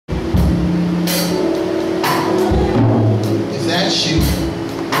that's you,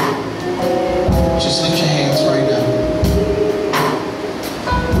 just lift your hands right now.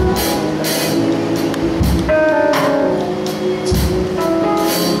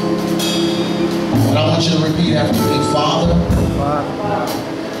 And I want you to repeat after me. Father,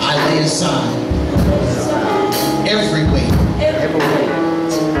 I lay aside every weight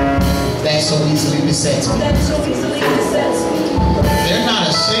that so easily besets me. They're not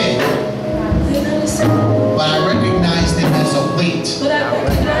a sin, but I recognize them as a weight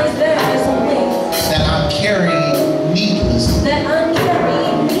that I'm carrying needlessly.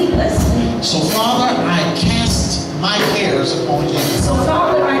 So Father, I cast my cares upon you.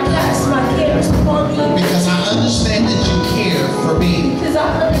 Because I understand that you care for me.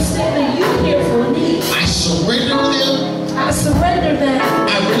 I surrender them.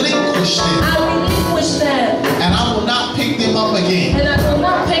 I relinquish them. And I will not pick them up again.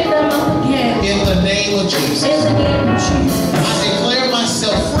 In the name of Jesus. I declare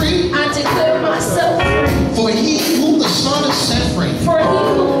myself free. For he whom the Son has set free.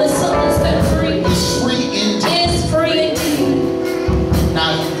 Is free indeed. Now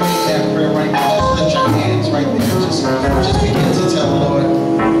if you pray that prayer right now, just lift your hands right there. Just begin to tell the Lord,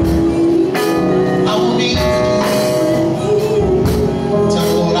 I will meet with you. Tell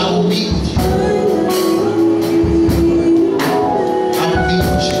the Lord, I will meet with you.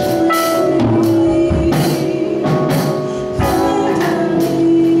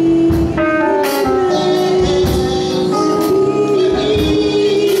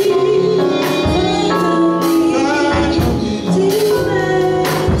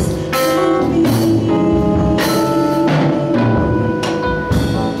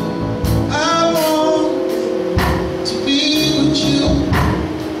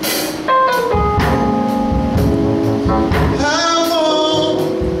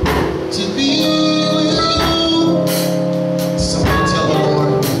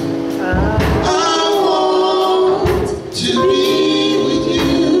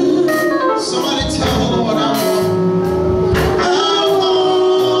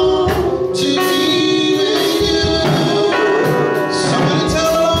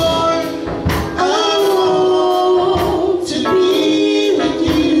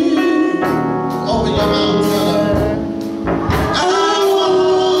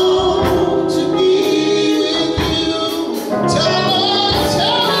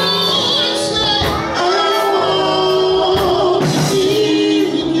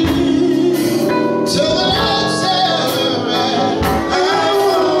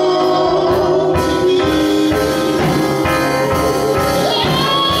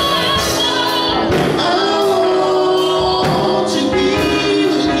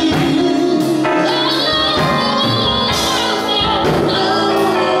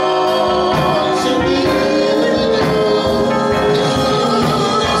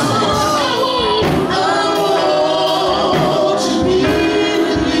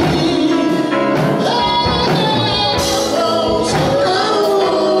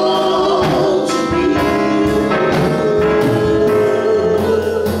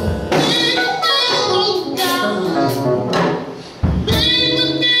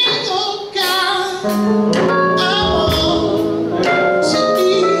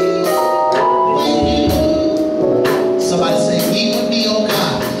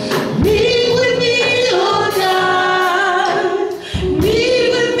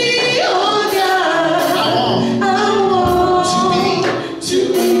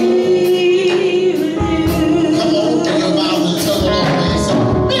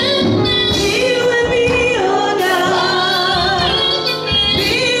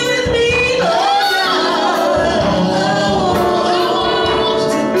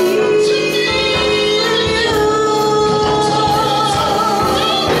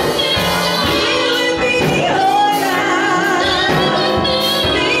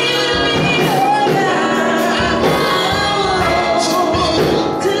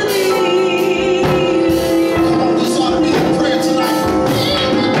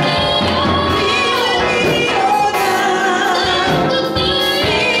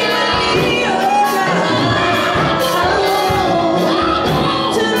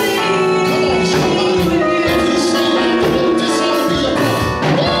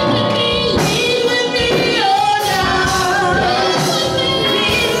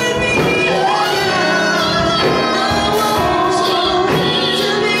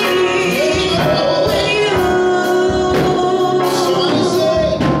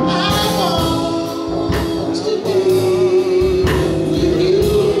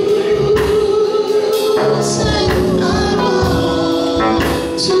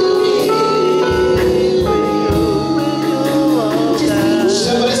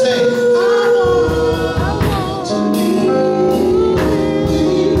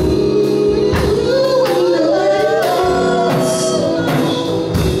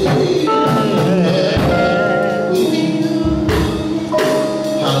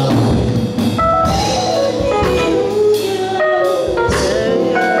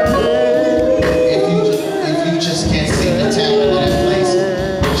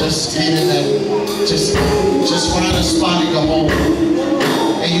 Just find a spot and go home.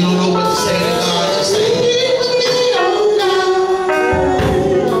 And you don't know what to say to God, just say, be with me, oh God.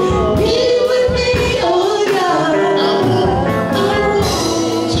 Be with me, oh God. I want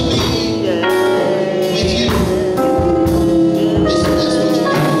to be with you. That's what you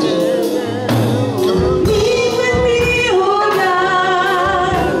need to do. Come on. Be with me, oh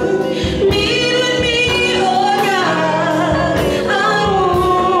God. Be with me, oh God. I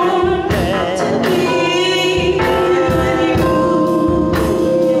want to be with you.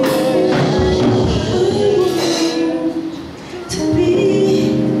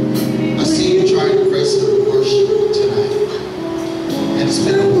 I see you trying to praise and worship tonight, and it's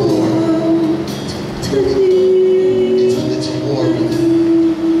been a war. It's a war with you.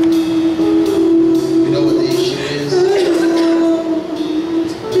 You know what the issue is?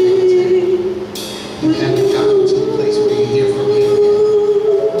 You haven't gotten to the place where you hear from Him yet.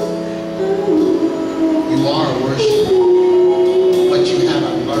 You are a worshiper, but you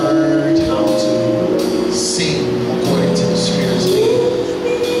haven't learned how to sing according to the Spirit's leading.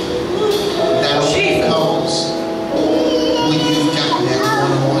 That only comes when you've got that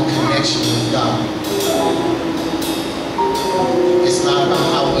one-on-one connection with God. It's not about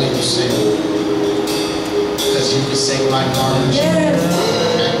how well you sing, because you can sing like garbage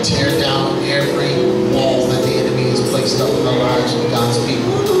and tear down every wall that the enemy has placed up in the lives of God's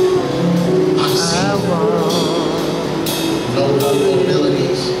people. I've seen no vocal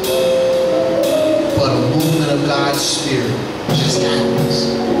abilities, but a movement of God's Spirit just happens.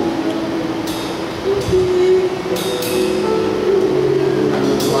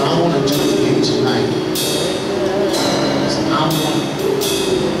 What I want to do for you tonight is I want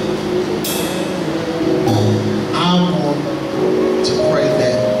to pray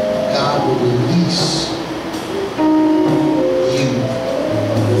that God will release you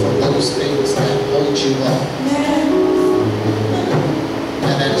from those things that hold you up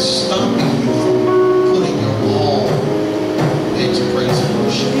and that is stopping you from putting your all into praise and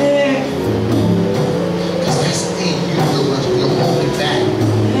worship. Because that's the thing, you're holding back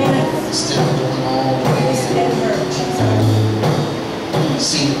instead of going all the way in.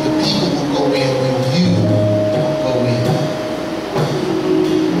 See, the people will go in when you go in.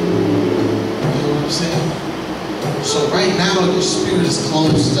 You know what I'm saying? So right now your spirit is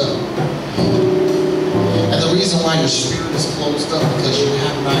closed up. And the reason why your spirit is closed up because you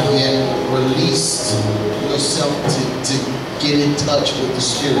have not yet released yourself to get in touch with the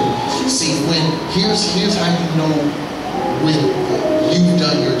Spirit. See, here's how you know when you've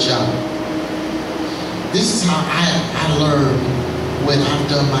done your job. This is how I learned when I've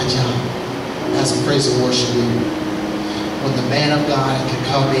done my job as a praise and worship leader. When the man of God can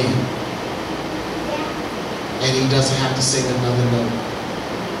come in and he doesn't have to sing another note.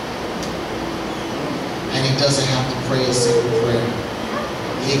 And he doesn't have to pray a single prayer.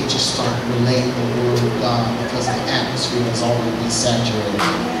 He can just start relaying the word of God because the atmosphere has already been saturated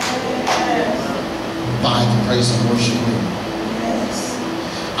by the praise and worship leader.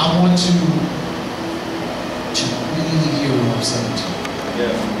 I want to really hear what I'm saying to you.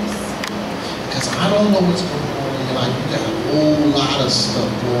 Because I don't know what's going on in your life. You got a whole lot of stuff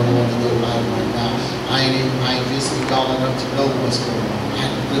going on in your life right now. I ain't visiting y'all enough to know what's going on. I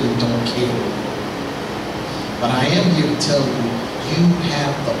really don't care. But I am here to tell you, you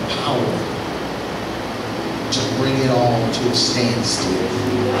have the power to bring it all to a standstill,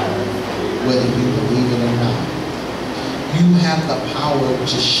 whether you believe it or not. You have the power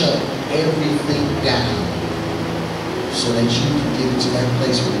to shut everything down so that you can get into that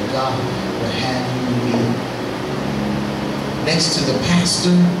place where God will have you be. Next to the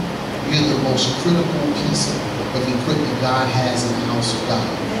pastor, you're the most critical piece of equipment God has in the house of God.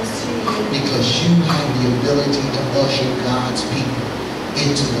 Because you have the ability to usher God's people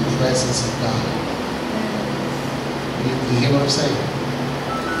into the presence of God. You hear what I'm saying?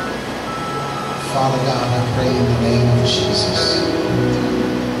 Father God, I pray in the name of Jesus.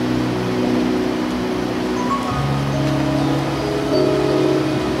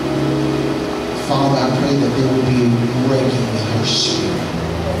 Father, I pray that there will be a breaking in your spirit.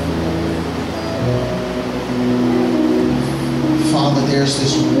 Father, there's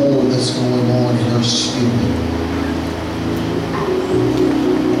this war that's going on in her spirit.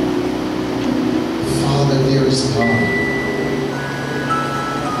 Father, there is God.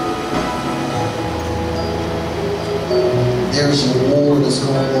 There's a war that's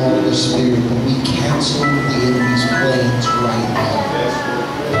going on in her spirit, but we cancel the enemy's plans right now.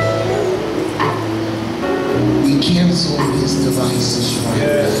 We cancel his devices right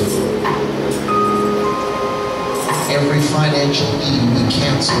now. Every financial need, we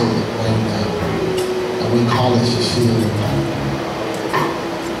cancel it right now. and we call it fulfilled.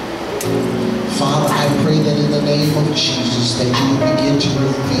 Father, I pray that in the name of Jesus that you will begin to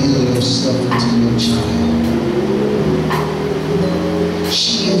reveal yourself into your child.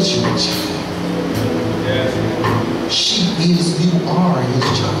 She is your child. You are his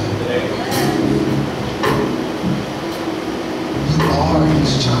child. You are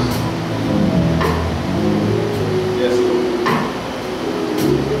his child.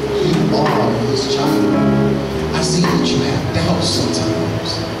 You are his child. I see that you have doubts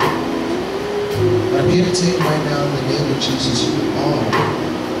sometimes. But I'm here to tell you right now in the name of Jesus, you are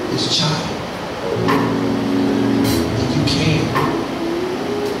his child. And you can.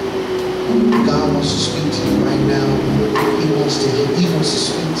 God wants to speak to you right now. He wants to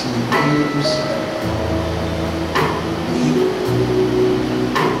speak to your ears.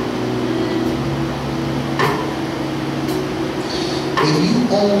 If you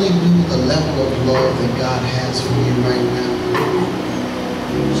only knew the level of love that God has for you right now.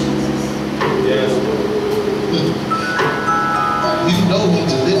 Yes. You know he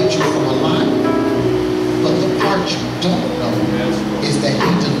delivered you from a lot. But the part you don't know is that he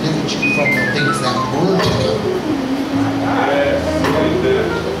delivered you from the things that were to come.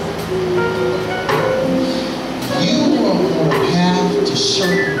 You are on a path to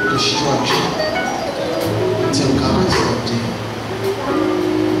certain destruction until God stepped in.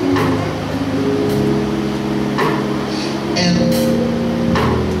 And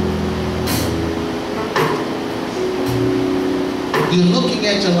you're looking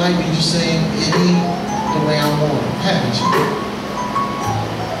at your life and you're saying, it ain't the way I want it, haven't you?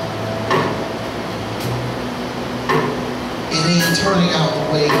 It ain't turning out the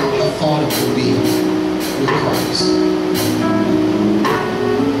way I thought it would be with Christ.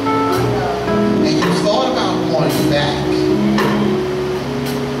 And you thought about going back.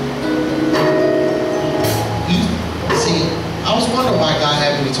 You see, I was wondering why God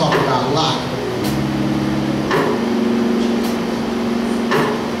had me talk about Lot.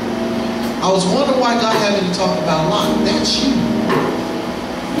 I was wondering why God had me to talk about Lot. That's you.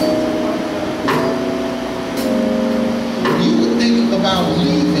 You would think about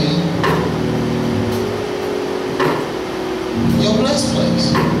leaving your blessed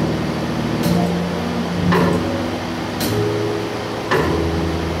place.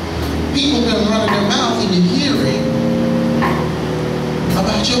 People been running their mouth in your hearing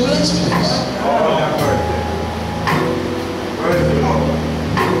about your blessed place.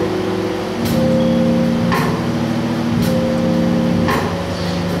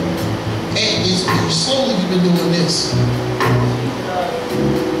 Slowly you've been doing this.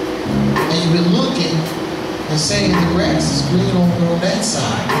 And you've been looking and saying the grass is green over on that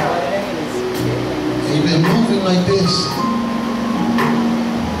side. And you've been moving like this.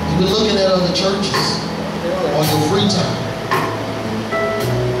 You've been looking at other churches on your free time.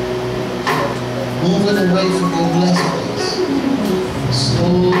 Moving away from your blessed place.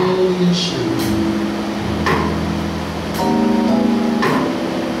 Slowly and surely.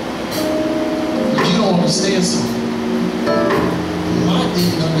 Understand something. Lot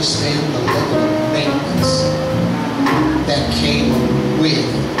didn't understand the level of maintenance that came with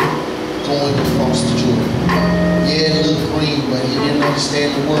going across the Jordan. Yeah, it looked green, but he didn't understand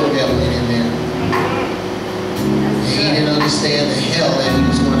the work that went in there. And he didn't understand the hell that he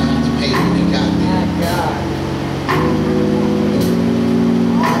was going to have to pay when he got there.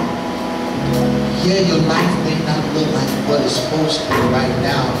 Yeah, your life may not look like what it's supposed to be right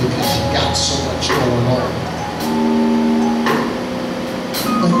now because you got so much going on.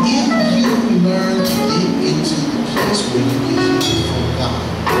 But if you learn to get into the place where you get healed from God,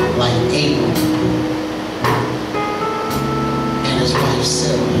 like Abram and his wife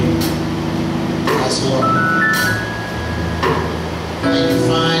Sarah, as well, and you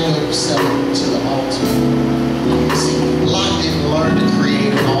find yourself to the altar. See, Lot didn't learn to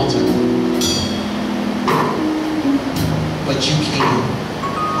create an altar. But you can.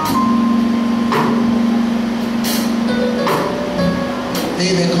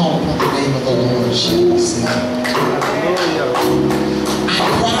 They that call upon the name of the Lord shall be saved. I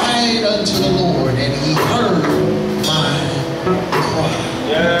cried unto the Lord, and he heard my cry.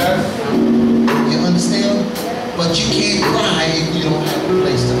 Yes. You understand? But you can't cry if you don't have a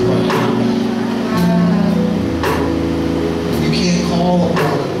place to cry. You can't call upon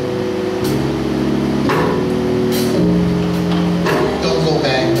him.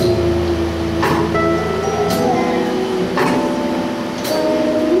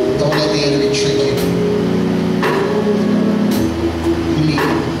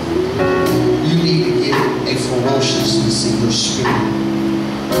 You need to get a ferociousness in your spirit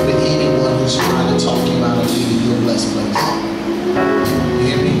with anyone who is trying to talk you out of leaving your blessed place. You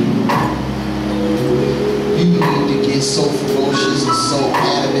hear me? You need to get so ferocious and so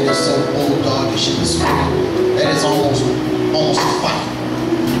adamant and so bulldogish in the spirit that it's almost a fight.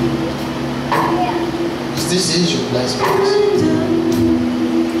 Because this is your blessed place.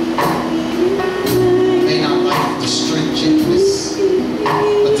 You may not like the strict gentleness,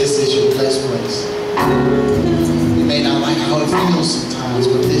 but this is your blessed place. You may not like how it feels sometimes,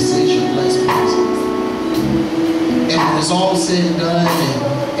 but this is your blessed place. And when it's all said and done,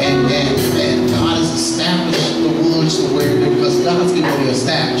 and God has established the woods to where, because God's getting ready to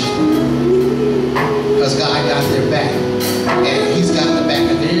establish them. Because God got their back. And He's got the back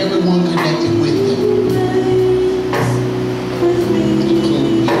of everyone connected with them.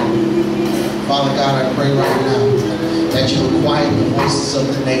 Father God, I pray right now that you will quiet the voices of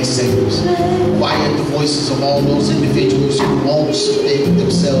the naysayers. Quiet the voices of all those individuals who won't submit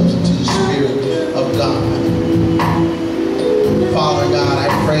themselves to the Spirit of God. Father God,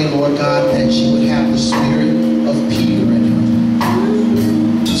 I pray, Lord God, that you would have the spirit of Peter in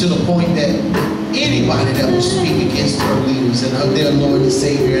her. To the point that anybody that will speak against her leaders and their Lord and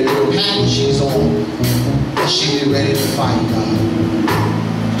Savior and the path she's on, that she be ready to fight, God.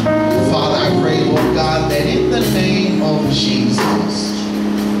 Father, I pray, Lord God, that in the name of Jesus,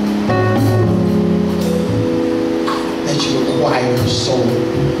 that you acquire her soul.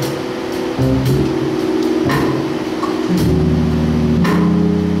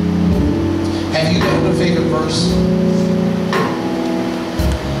 Have you got a favorite verse?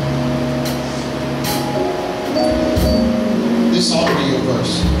 This ought to be your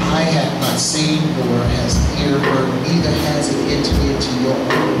verse. I have not seen, nor has ear heard, neither has it entered into your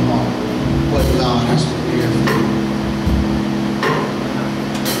own heart what God has prepared for you.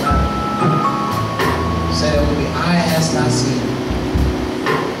 Say that with me. Eye has not seen,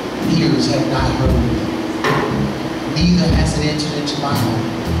 ears have not heard, neither has it entered into my heart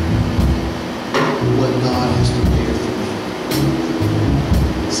what God has prepared for me.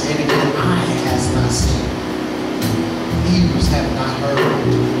 Say it again. Eye has not seen, ears have not heard,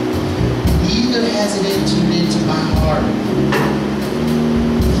 neither has it entered into my heart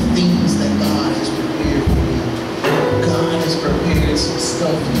the things that God has prepared for you. God has prepared some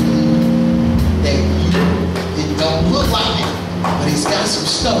stuff for you that it don't look like it, but He's got some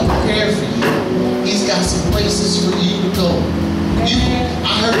stuff prepared for you. He's got some places for you to go.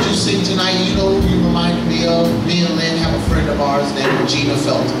 I heard you sing tonight. You know who you reminded me of? Me and Lynn have a friend of ours named Regina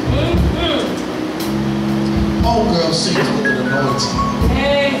Felton. Oh, girl sings with an anointing.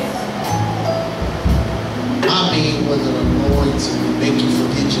 I mean, with an anointing to make you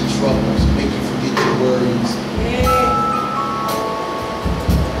forget your troubles, make you forget your worries.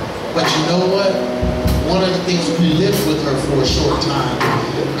 But you know what? One of the things, we lived with her for a short time,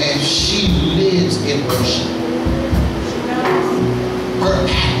 and she lives in worship. Her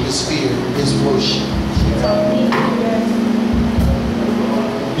atmosphere is worship.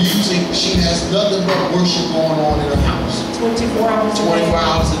 Music, she has nothing but worship going on in her house. 24 hours a day. 24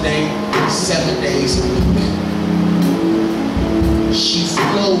 hours a day, 7 days a week. She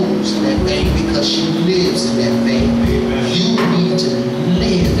flows in that vein because she lives in that vein. You need to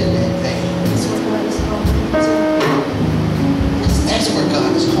live in that vein. Because that's where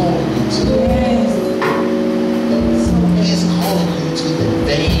God is calling you to. He is calling you to the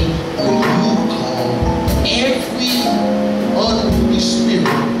vein where you call every unruly spirit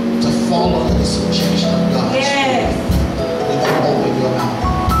to fall under the subjection of God. When you open your mouth.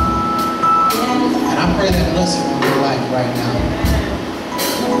 And I pray that blessing in your life right now.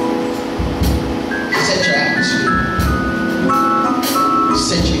 Set your atmosphere.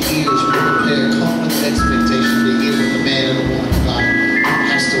 Set your ears prepared. Come with expectation to hear what the man and the woman of God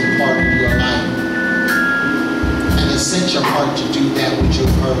has to impart in your life. And then set your heart to do that which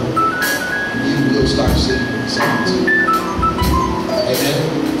you've heard. You will start singing songs.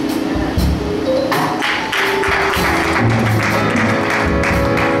 Amen.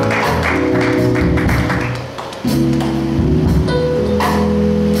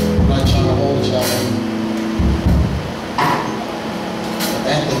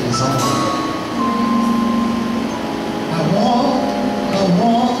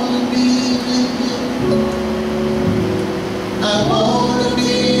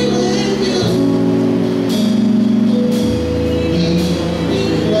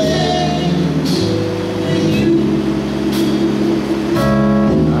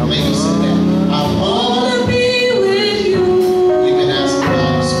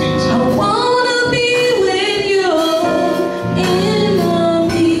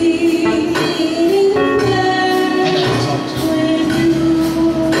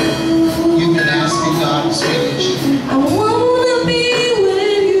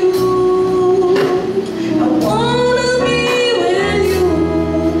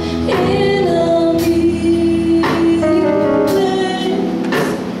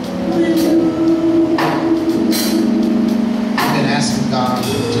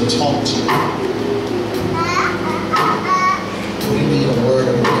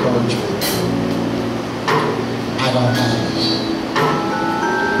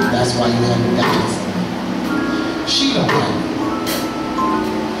 That's why you haven't gotten it from her. She don't have it.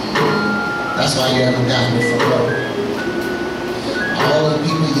 That's why you haven't gotten it from her. All the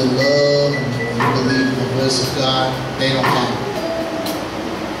people you love and you believe in the voice of God, they don't have it.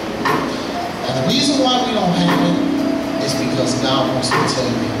 And the reason why we don't have it is because God wants to tell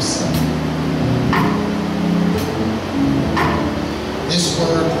you himself. This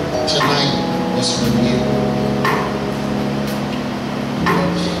word tonight was from you.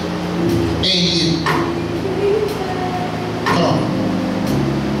 And you. Come on.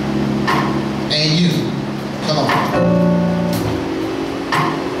 And you. Come on.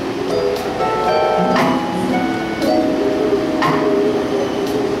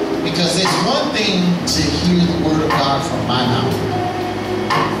 Because it's one thing to hear the word of God from my mouth.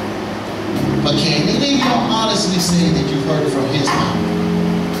 But can any of y'all honestly say that you've heard it from his mouth?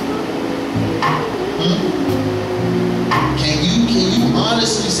 Can you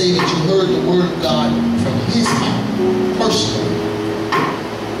honestly say that you heard the word of God from his mouth personally?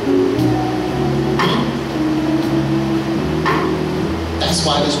 That's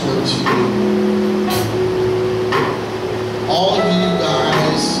why this word is for you. All of you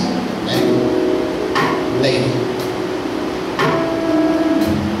guys and lady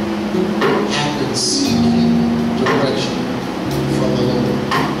have been seeking direction from the Lord.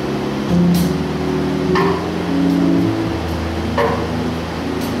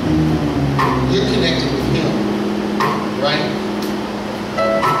 You're connected with him, right?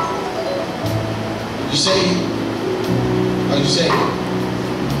 You say, are you saved?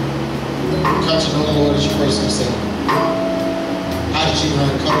 Come to know the Lord as your personal Savior. How did you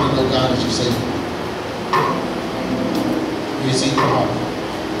come to know God as your Savior? You receive your heart.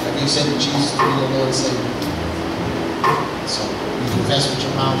 Have you accepted Jesus to be your Lord and Savior? So you confess with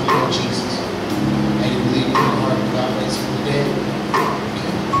your mouth the Lord Jesus, and you believe in your heart that God raised him from the dead. Okay,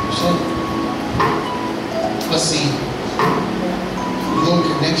 you're saved. But see, your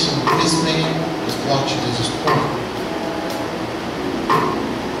connection with this man has brought you to this point.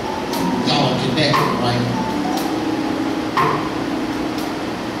 Y'all are connected, right?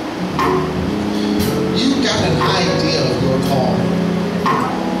 You got an idea of your calling,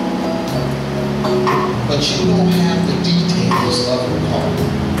 but you don't have the details of your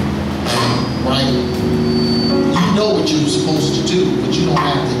calling, right? You know what you're supposed to do, but you don't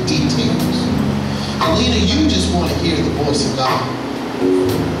have the details. Alina, you just want to hear the voice of God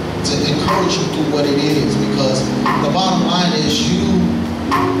to encourage you through what it is, because the bottom line is you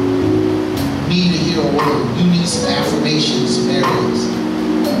need to hear a word. You need some affirmations, some areas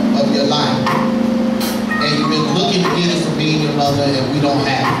of your life. And you've been looking to get it from me and your mother, and we don't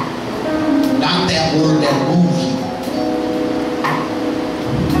have it. Not that word that moves you.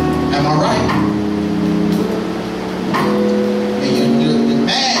 Am I right? And you're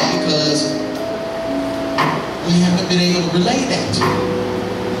mad because we haven't been able to relay that to you.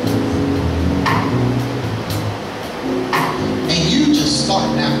 And you just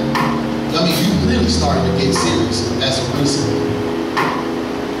starting out. I mean, you really starting to get serious as a person.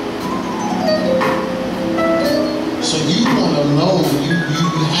 So you want to know, you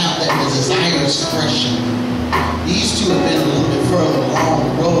have that desire expression. These two have been a little bit further along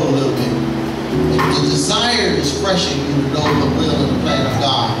the road a little bit. The desire is fresh in you to know the will and the plan of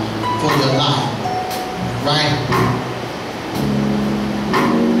God for your life. Right?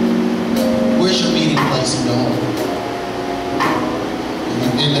 Where's your meeting place in your home?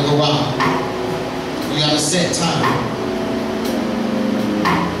 In the garage. You have a set time.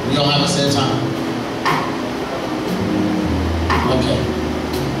 You don't have a set time. Okay.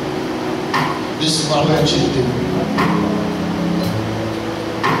 This is what I want you to do.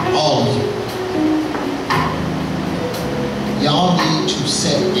 All of you. Y'all need to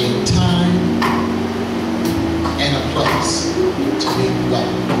set a time and a place to meet God.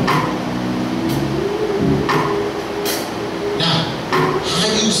 Now, how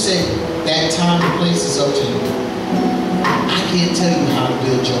you set that time and place is up to you. I can't tell you how to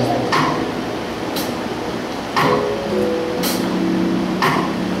build your altar.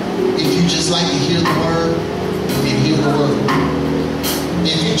 If you just like to hear the word, then hear the word.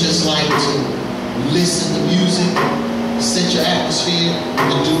 If you just like to listen to music, set your atmosphere,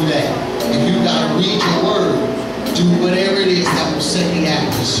 then do that. If you got to read your word, do whatever it is that will set the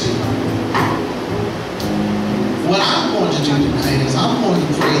atmosphere. What I'm going to do tonight is I'm going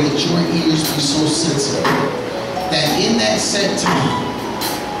to pray that your ears be so sensitive that in that set time,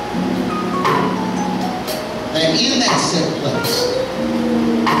 that in that set place,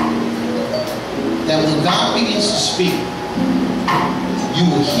 that when God begins to speak, you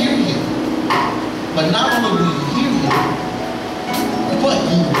will hear him. But not only will you hear him, but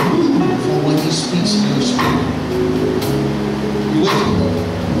you will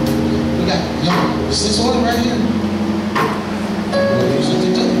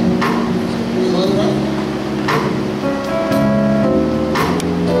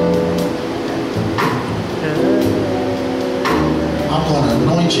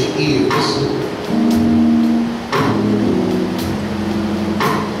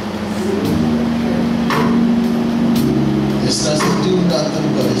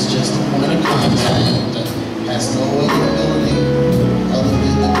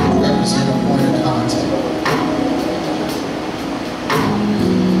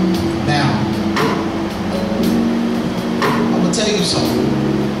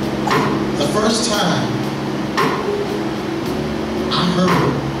first time I heard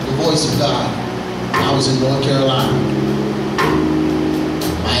the voice of God, I was in North Carolina.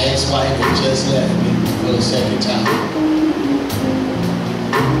 My ex-wife had just left me for the second time.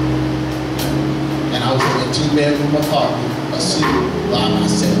 And I was in a 2-bedroom apartment, asleep by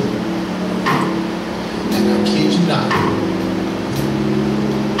myself. And I kid you not,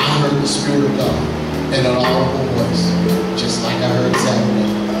 I heard the Spirit of God in an audible voice, just like I heard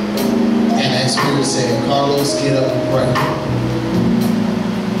Saturday. And that Spirit said, Carlos, get up and pray.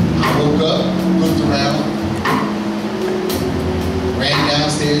 I woke up, looked around, ran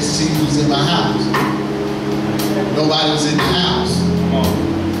downstairs to see who was in my house. Nobody was in the house.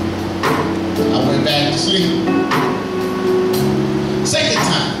 I went back to sleep. Second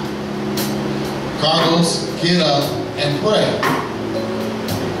time, Carlos, get up and pray.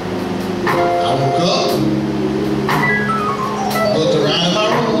 I woke up, looked around in my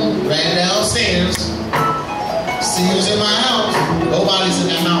room, ran downstairs, see who's in my house. Nobody's in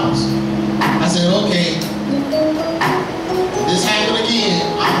the house. I said, okay, if this happened again,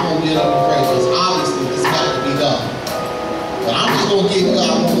 I'm going to get up and pray, because obviously this got to be done. But I'm just going to give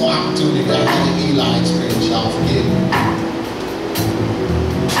God one more opportunity. I had an Eli experience, y'all forgive me.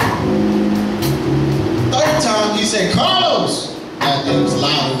 Third time, he said, Carlos. That thing was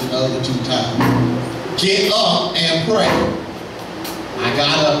louder than the other 2 times. Get up and pray. I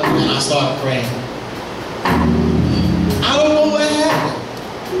got up and I started praying. I don't know what happened.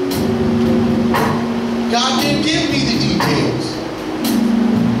 God didn't give me the details.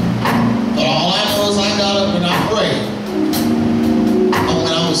 But all I know is I got up and I prayed. And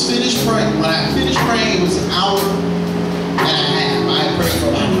when I was finished praying, it was an hour and a half. I had prayed for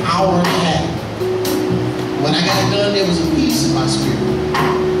about an hour and a half. When I got done, there was a peace in my spirit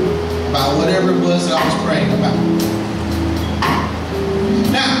about whatever it was that I was praying about.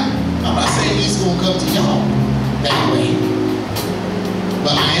 Now, I'm not saying he's going to come to y'all that way,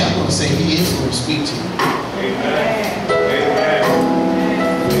 but I am going to say he is going to speak to you. Amen. Amen.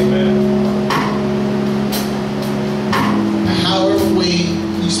 Amen. And however way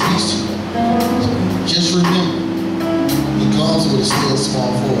he speaks to you, just remember, he comes with a still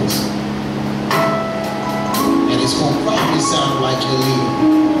small voice. And it's going to probably sound like your leader.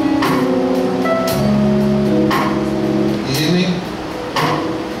 You hear me?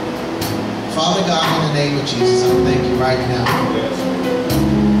 Father God, in the name of Jesus, I thank you right now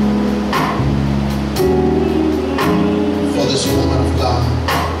for this woman of God.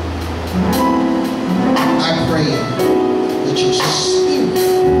 I pray that your spirit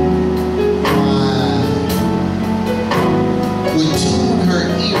would tune her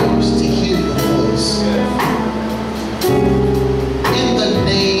ears to hear your voice. In the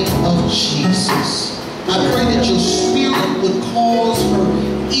name of Jesus, I pray that your spirit would cause her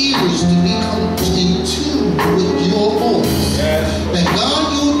ears to become in tune with your voice. That God,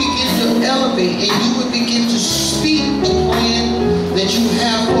 you would begin to elevate and you would begin to speak the plan that you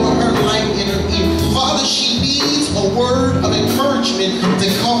have for her life in her ear. Father, she needs a word of encouragement to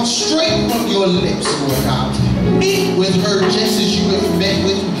come straight from your lips, Lord God. Meet with her just as you have met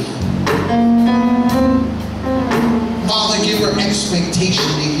with me. Father, give her expectation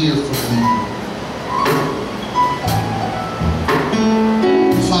to hear from you.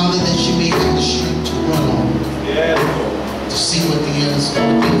 Father, that she may have the strength to run on, to see what the end is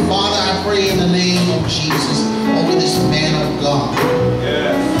going to be. Father, I pray in the name of Jesus over this man of God.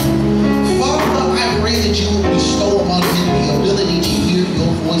 Father, I pray that you will bestow upon him the ability to hear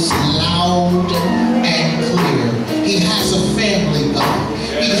your voice loud and clear. He has a family, God.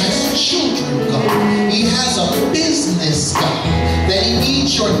 He has children, God. He has a business, God, that he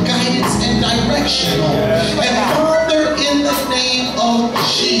needs your guidance and direction on. And Father, in the name of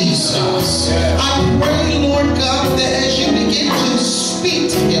Jesus, I pray, Lord God, that as you begin to speak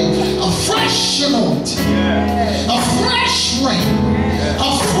to him, a fresh anointing, a fresh rain,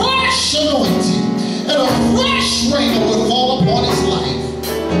 a fresh anointing, and a fresh rain will fall upon his life.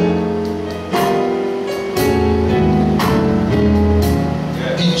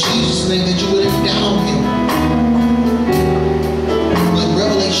 In Jesus' name, that you would endow him with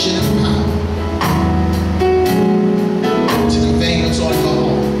revelation and power to convey what's on your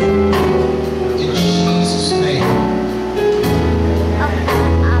heart. In Jesus' name.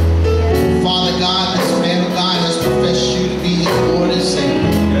 Father God, this man of God has professed you to be his Lord and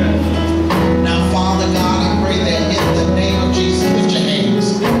Savior. Now, Father God, I pray that in the name of Jesus, lift your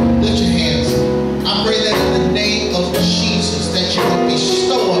hands. Lift your hands. I pray that in the name of Jesus, that you would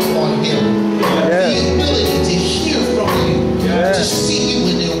bestow upon him the ability to hear from you, to see you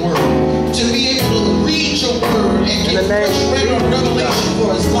in your word, to be able to read your word and get fresh revelation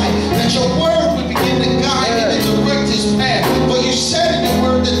for his life, that your word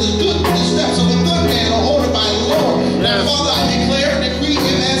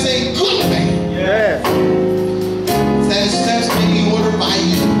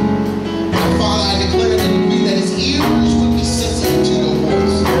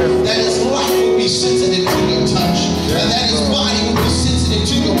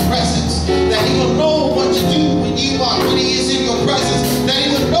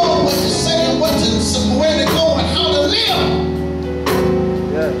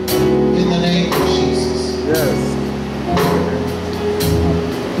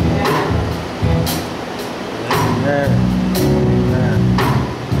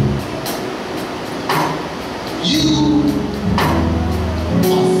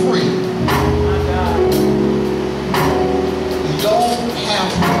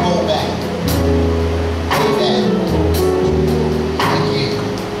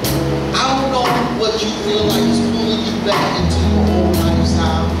what you feel like is pulling you back into your old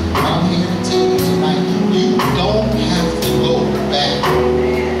lifestyle, I'm here to tell you tonight, you don't have to go back.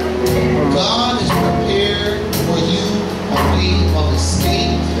 God is prepared for you a way of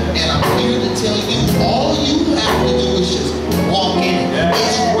escape, and I'm here to tell you, all you have to do is just walk in it.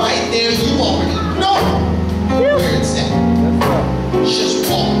 It's right there. You already know where it's at. Just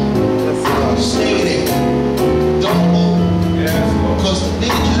walk. Stay there. Don't move. Because the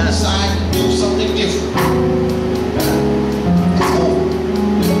minute you decide to do something different, it's over.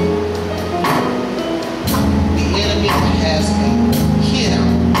 The enemy has a hit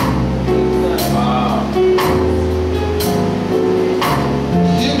out.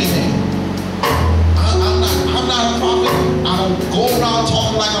 Hear me, man. I'm not a prophet. I don't go around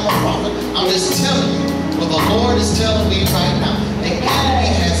talking like I'm a prophet. I'm just telling you what the Lord is telling me right now. The enemy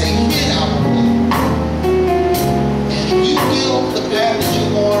has a hit out on you. And if you get off the path that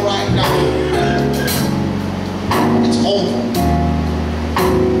you're going right now, it's over.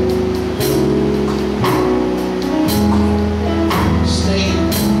 Stay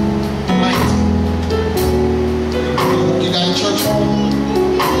planted. You got a church home?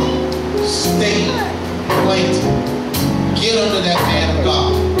 Stay planted. Get under that man of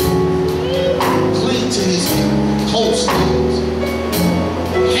God. Cling to his hand. Close to him.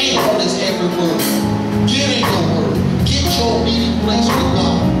 Hang on his every word. Get in your word. Get your meeting place with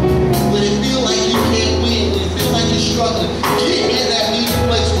God. When it feel like you can't win, when it feel like you're struggling, get in that meeting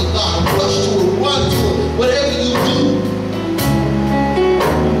place with God. Rush to it, run to it, whatever you do.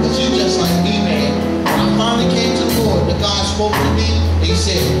 Because you just like me, man. When I finally came to the Lord, the God spoke to me, and he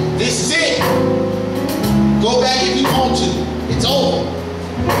said, this is it. Go back if you want to. It's over.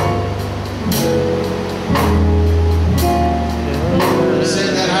 He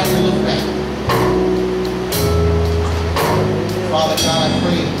said that I will look back. Father God, I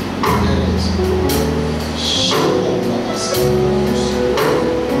pray. There it is.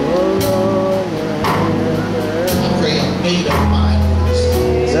 I pray a made up mind on this.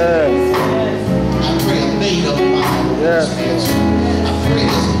 I pray a made up mind on this man. I pray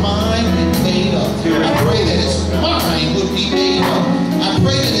his mind be made up. I pray that his mind would be made up. I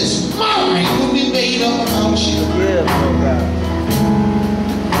pray that his mind would be made up about you.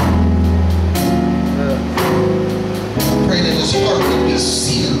 I pray that his heart would be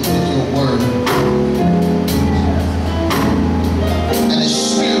sealed with your word. And his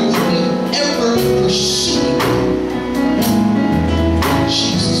spirit would be ever pursuing you. In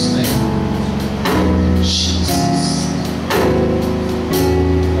Jesus' name. Jesus.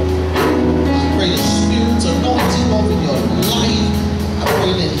 I pray the Spirit's anointing over your life. I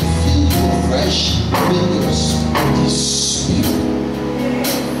pray that he fill you afresh with his Spirit.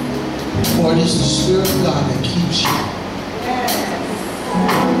 For it is the Spirit of God that keeps you.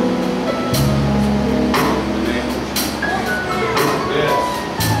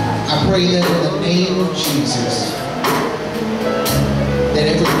 I pray that in the name of Jesus, that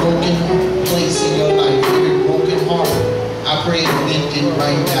every broken place in your life, every broken heart, I pray it mended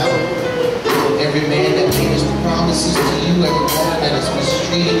right now. Every man that made his promises to you, every woman that has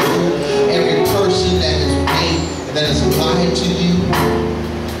mistreated you, every person that has made, that has lied to you,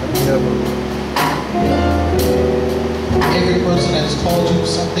 every person that has called you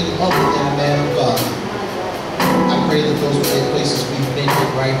something other than a man of God, I pray that those places be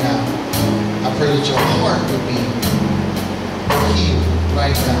mended right now. I pray that your heart would be healed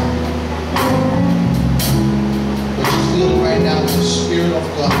right now. But you feel right now the Spirit of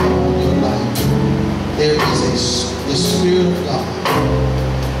God on your life. There is the Spirit of God,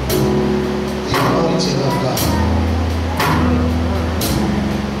 the anointing of God.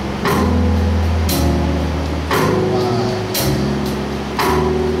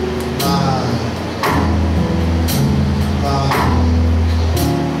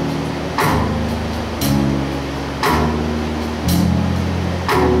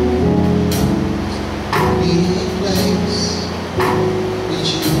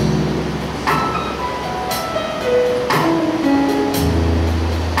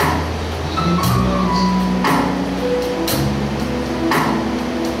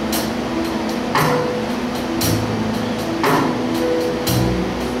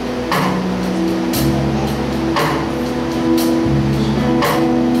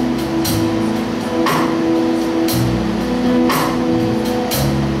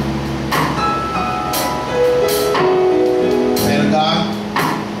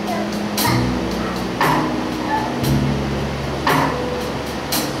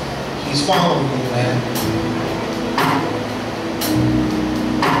 Following you, man.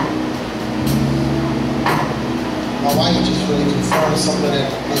 My wife just really confirmed was something that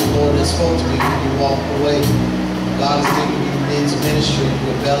the Lord has spoke to me when you walked away. God is giving you men's ministry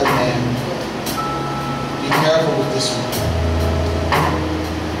with belly man. Be careful with this one.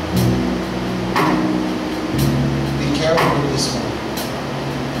 Be careful with this one.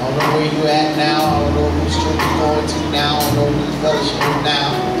 I don't know where you at now. I don't know whose church you're going to now. I don't know whose fellowship you're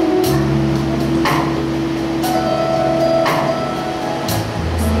now.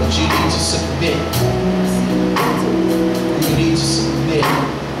 But you need to submit. You need to submit.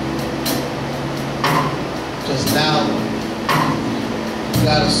 Because now you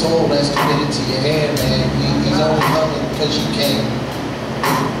got a soul that's committed to your hand, man. He's only coming because you can.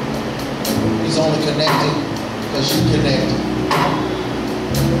 He's only connected because you connected.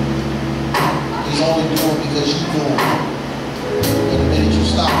 He's only doing because you doing. And the minute you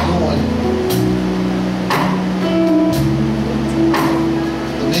stop doing,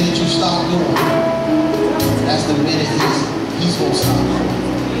 that's the minute he's going to stop doing.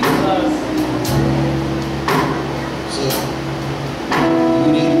 So, you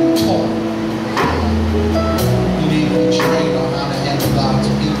need to be taught. You need to be trained on how to handle God's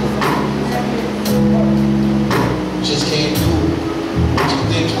people. You just can't do what you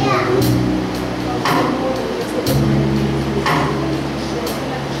think you want to do.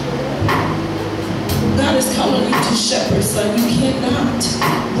 God is calling you to shepherd, son. You cannot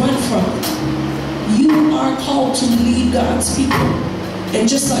run from it. You are called to lead God's people. And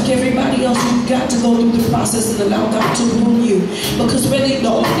just like everybody else, you've got to go through the process and allow God to groom you. Because really, the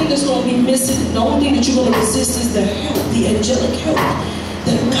only thing that's going to be missing, the only thing that you're going to resist is the help, the angelic help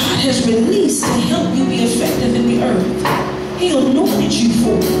that God has released to help you be effective in the earth. He anointed you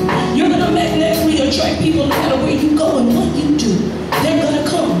for it. You're going to magnetically attract people no matter where you go and what you do. They're going to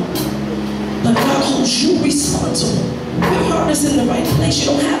come. But God holds you responsible. Your heart is in the right place.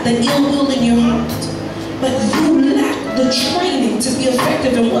 You don't have the ill will in your heart. But you lack the training to be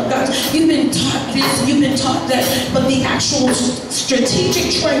effective in what God... You've been taught this, you've been taught that, but the actual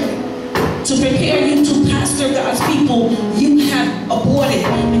strategic training to prepare you to pastor God's people, you have aborted,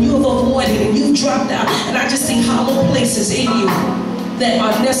 and you have avoided, and you've dropped out. And I just see hollow places in you that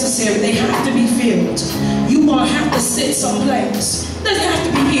are necessary. They have to be filled. You are have to sit someplace. Doesn't have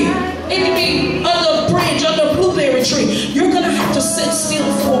to be here. It can be under a bridge, under a blueberry tree. You're going to have to sit still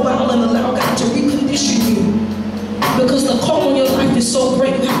for a while and allow God to recondition you. Because the call on your life is so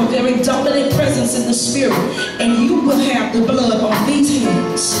great. You have a very dominant presence in the spirit. And you will have the blood on these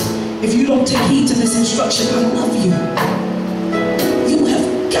hands. If you don't take heed to this instruction, I love you. You have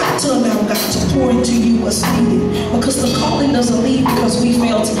got to allow God to pour into you what's needed. Because the calling doesn't leave because we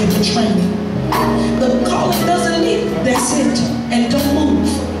fail to give the training. The calling doesn't leave. That's it. And don't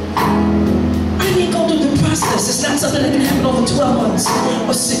move. I didn't go through the process. It's not something that can happen over 12 months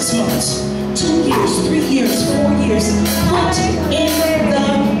or 6 months. 2 years, 3 years, 4 years. Put in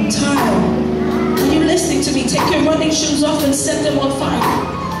the time. Are you listening to me? Take your running shoes off and set them on fire.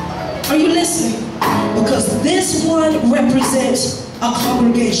 Are you listening? Because this one represents a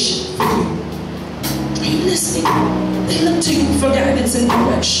congregation for you. Are you listening? They look to you for guidance and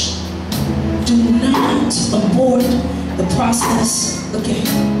direction. Do not abort the process again.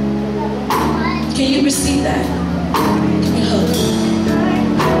 Can you receive that? Give me a hug.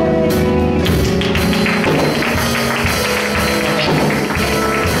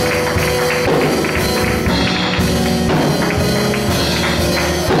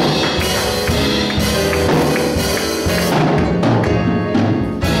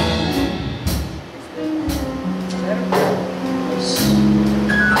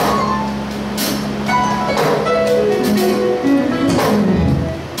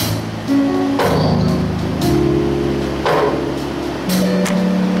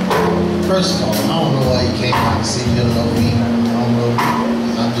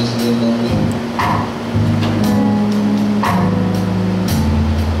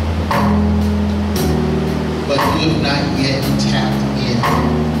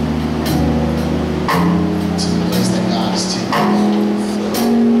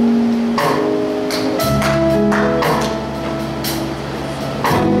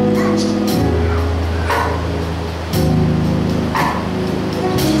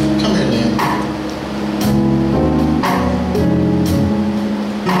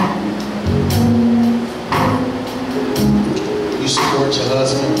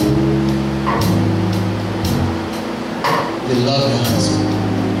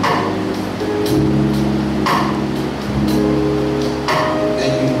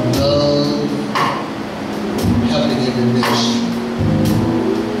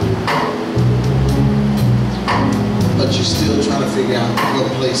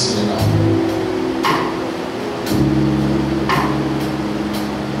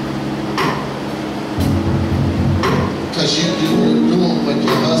 because you're doing what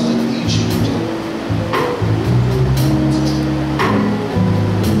your husband needs you to do.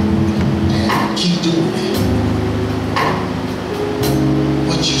 And keep doing it.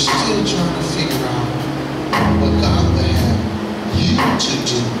 But you're still trying to figure out what God would have you to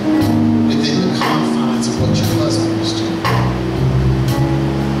do within the confines of what your husband is doing.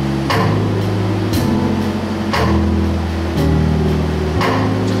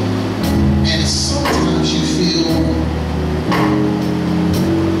 And sometimes you feel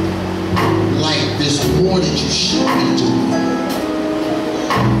like there's more that you should be doing,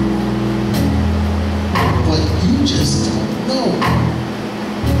 but you just don't know.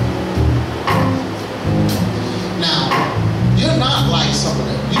 Now, you're not like some of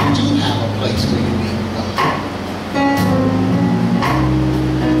them. You do have a place where you meet God.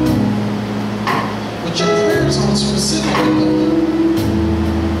 But your prayers aren't specific enough.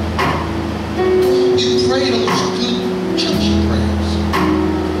 You pray those good churchy prayers.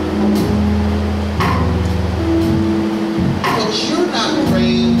 But you're not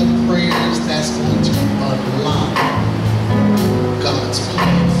praying the prayers that's going to unlock God's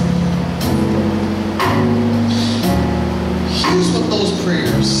plan for you. Here's what those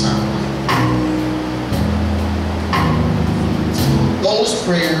prayers sound like. Those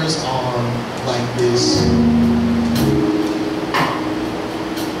prayers are like this.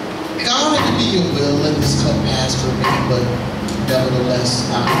 God, if it be your will, let this cup pass from me, but nevertheless,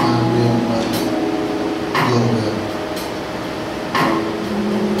 not my will, but your will.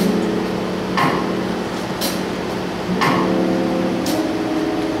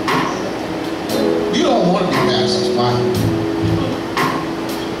 You don't want to be pastor's wife.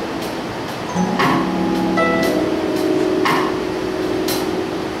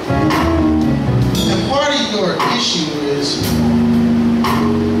 And part of your issue is,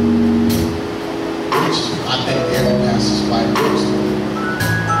 which I think every pastor's wife knows,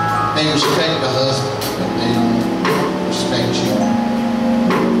 they respect the husband, but they don't respect you.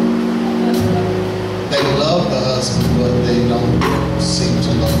 They love the husband, but they don't seem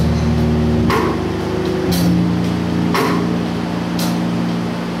to love you.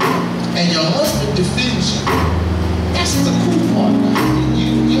 And your husband defends you. That's the cool part.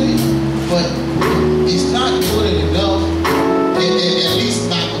 But it's not good enough, at least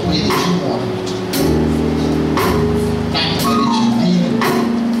not the way that you want it to. Not the way that you need it.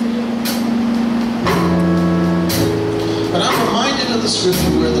 But I'm reminded of the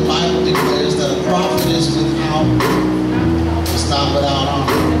scripture where the Bible declares that a prophet is not without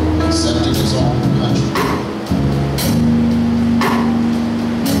honor, except in his own country.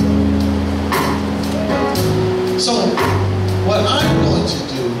 So, what I'm going to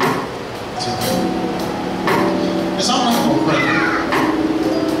do today is I'm not going to pray.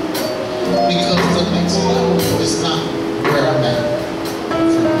 Because the next level is not where I'm at.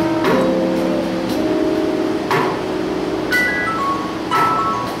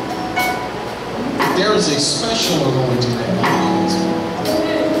 There is a special anointing that God has.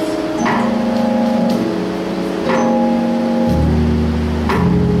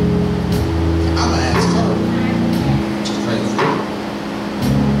 I'm going to ask her to pray for me.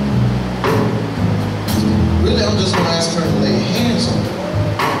 Really, I'm just going to ask her to lay hands on her.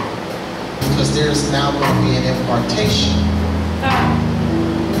 Because there's now going to be an impartation.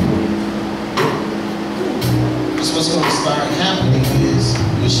 Because what's going to start happening is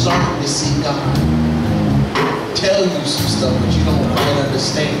you're starting to see God tell you some stuff, but you don't quite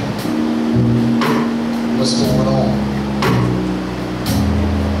understand what's going on.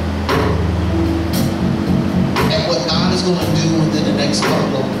 And what God is going to do within the next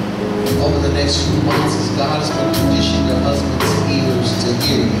over the next few months is God is going to condition your husband's ears to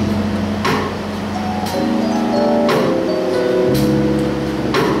hear you.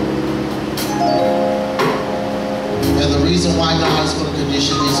 And the reason why God is going to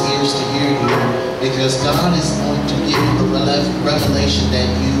condition his ears to hear you, because God is going to give you the revelation that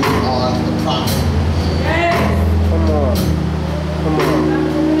you are the prophet. Come on. Come on.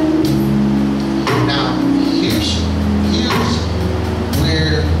 Now, here's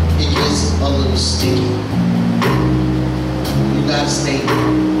where it gets a little sticky. You got to stay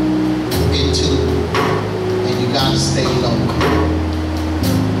into it, and you got to stay low.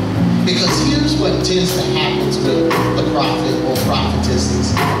 Because here's what tends to happen with the prophet or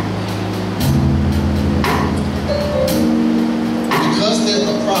prophetesses. Because they're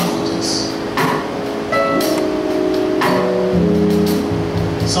the prophetess,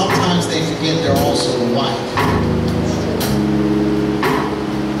 sometimes they forget they're also the wife.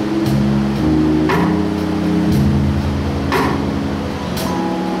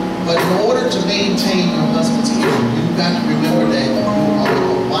 But in order to maintain your husband's ear, you've got to remember that you are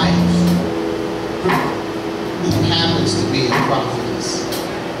a wife who happens to be a prophetess.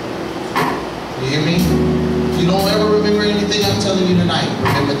 You hear me? If you don't ever remember anything I'm telling you tonight,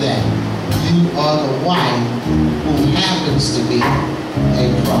 remember that. You are the wife who happens to be a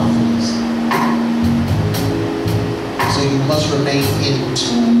prophetess. So you must remain in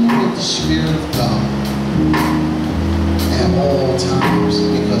tune with the Spirit of God at all times,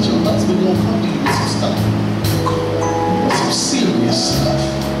 because your husband will come to you with some stuff, some serious stuff,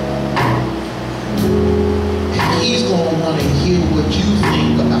 and he's going to want to hear what you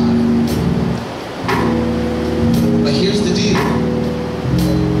think about it. But here's the deal: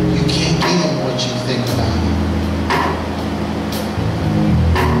 you can't give him what you think about it.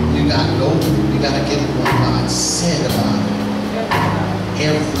 You got to give him what God said about it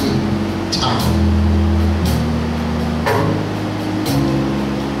every time.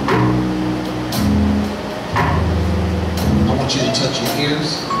 I want you to touch your ears.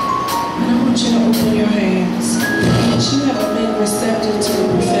 And I want you to open your hands. Because you haven't been receptive to the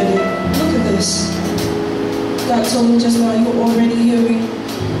prophetic. Look at this. God told me just now, you're already hearing,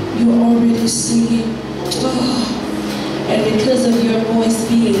 you're already seeing. Oh. And because of your voice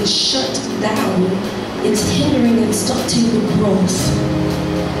being shut down, it's hindering and stunting the growth.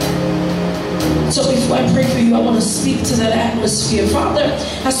 So before I pray for you, I want to speak to that atmosphere. Father,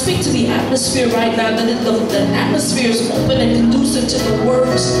 I speak to the atmosphere right now, that the atmosphere is open and conducive to the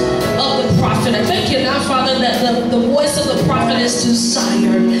words of the prophet. I thank you now, Father, that the voice of the prophet is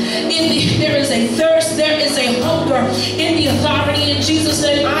desired. There is a thirst, there is a hunger in the authority. In Jesus'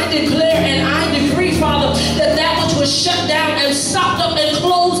 name, I declare and I decree, Father, that that which was shut down and stopped up and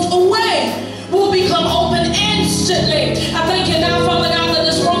closed away will become open instantly. I thank you now, Father God, that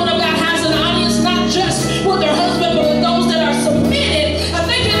this woman of God has an audience, not just with her husband, but with those that are submitted. I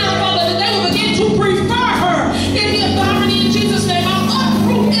thank you now, Father, that they will begin to prefer her in the authority. In Jesus' name, I'll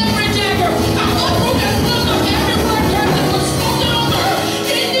uproot every dagger. I'll uproot and pluck up every word curse that was spoken over her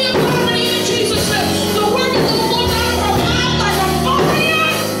in the authority. In Jesus' name, the word is going to go down her mouth like a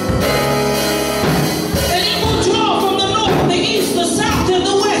fire, and it will draw from the north, the east, the south, and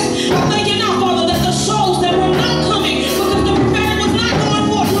the west. I thank you now, Father, that the souls that were not coming because the prophetic was not going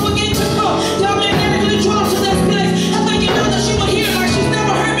forth will begin to come. They'll magnetically drawn to this place. I thank you now that she will hear like she's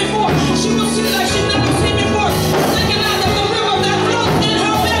never heard before. She will see like she's never seen before. I thank you now that the river that flows in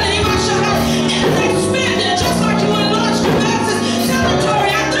her belly is expanded just like you enlarged the vast territory.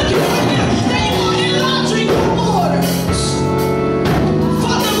 I thank you right now that you are enlarging her borders.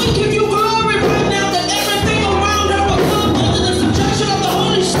 Father, we give you glory right now that everything around her will come under the subjection of the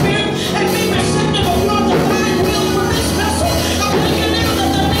Holy Spirit and be receptive of your divine will for this vessel. I thank you now that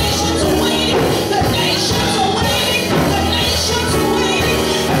the nations are waiting, the nations are waiting, the nations are waiting,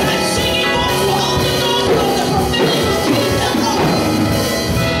 and that singing voice will open doors of the prophetic will keep them open.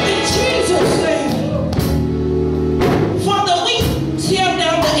 In Jesus' name. Father, we tear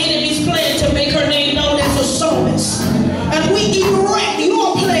down the enemy's plan to make her name known as a psalmist. And we erect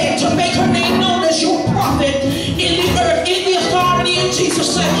your plan to make her name known as your prophet in the earth, in the authority in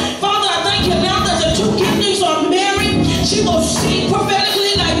Jesus' name. Father, I thank you now that the two kidneys are married. She will see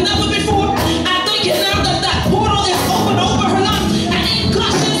prophetically like never before. I thank you now that that portal is open over her life and it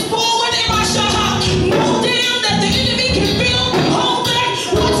gushes forward in my shahah. No dam that the enemy can build and hold back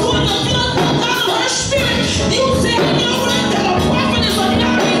what's going to flood out of her spirit. You said in your word that a prophet is a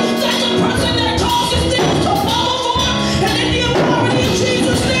name. That's a person that causes things to bubble forth. And in the authority of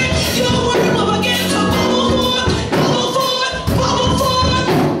Jesus' name, your word will begin to bubble forth, bubble forward, bubble forward.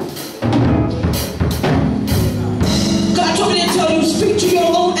 God told me to tell you, speak to your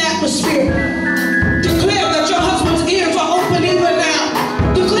own atmosphere. Declare that your husband's ears are open even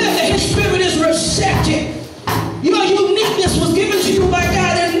now. Declare that his spirit is receptive. Your uniqueness was given to you by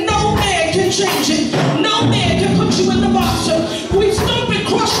God, and no man can change it. No man can put you in the box. We stomp and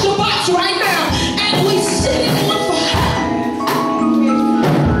crush the box right now, and we sit in one for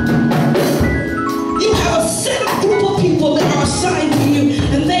you have a set of group of people that are assigned to you,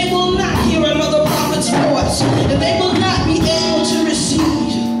 and they will not hear another prophet's voice, and they will not be able to receive.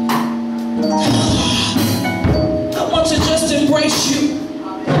 I want to just embrace you,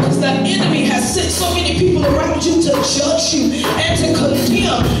 because the enemy has sent so many people around you to judge you and to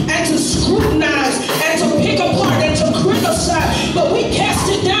condemn and to scrutinize and to pick apart and to criticize. But we cast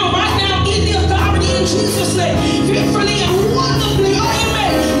it down right now in the authority in Jesus' name. Fearfully and wonderfully are you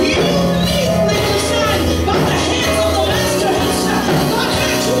made. Uniquely designed by the hands of the Master himself. God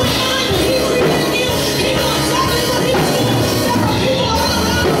had you in mind when he created you. He knew exactly what he was doing. There are people all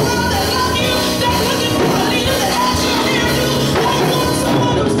around the world that love you. They're looking for a leader that has your hairdo. They want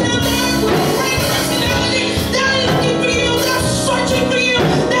someone who's there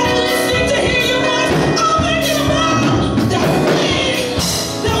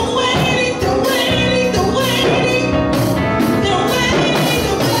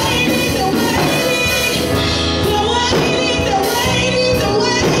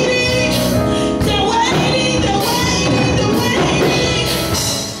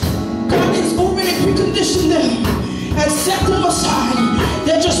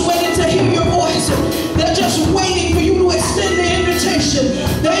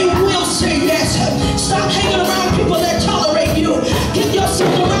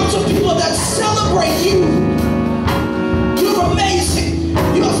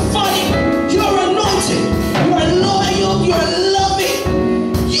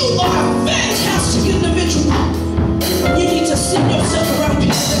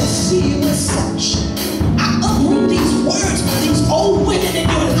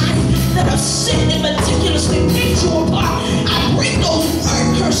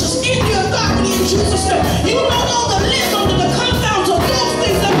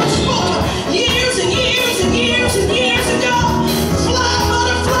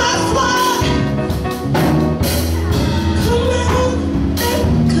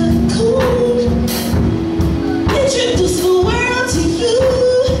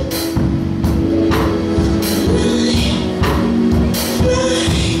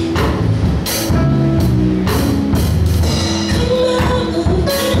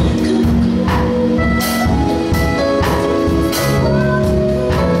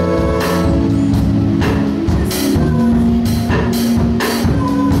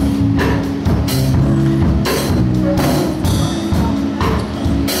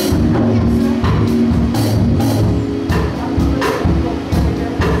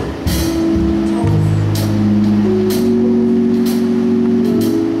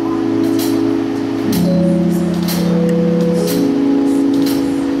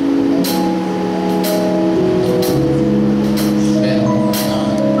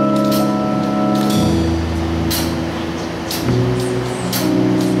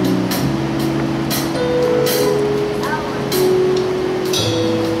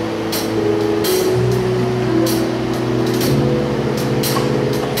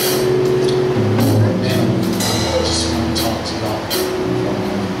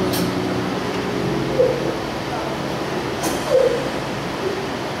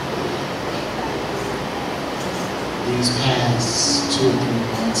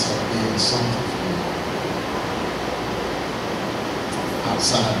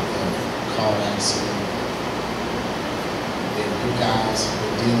side of the car accident. And you guys have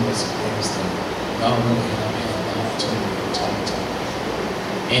been dealing with some things that y'all really haven't had the opportunity to talk to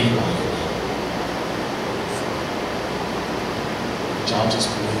anybody about. But y'all just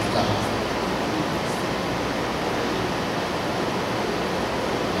believe God.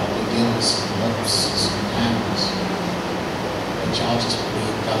 Y'all been dealing with some lumps and some hammers. But y'all just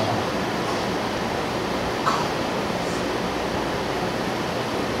believe God.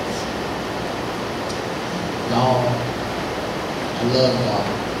 Y'all, I love y'all.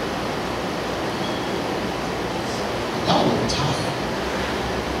 Y'all look tired.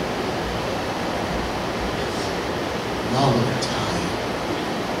 Y'all look tired.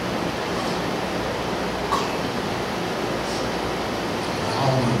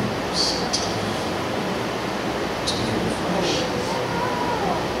 Y'all need some time to be refreshed.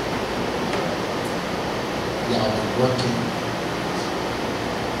 Y'all been working,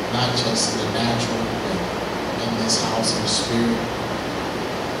 not just in the natural, in this house in the spirit,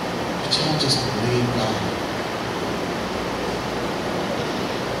 but y'all just believe God.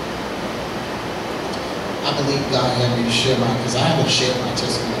 I believe God had me to share because I haven't shared my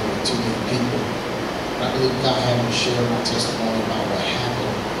testimony with too many people, but I believe God had me to share my testimony about what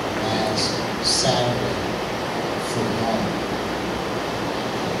happened last Saturday for y'all,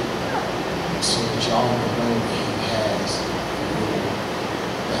 so that y'all will know that He has your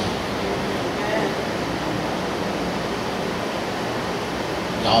back.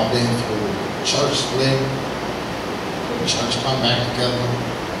 Y'all been through church split, church come back together,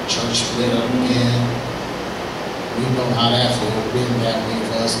 church split up again. We know how that feels. Been that way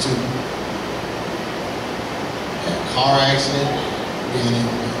for us too. Had a car accident, been in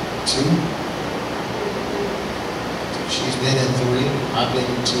 2. She's been in 3. I've been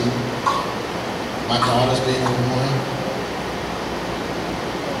in 2. My daughter's been in 1.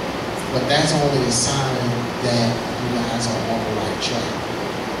 But that's only a sign that you guys are on the right track.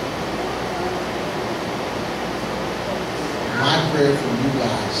 My prayer for you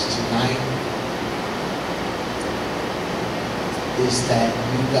guys tonight is that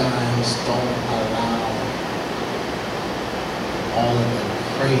you guys don't allow all of the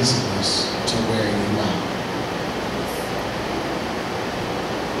craziness to wear you out.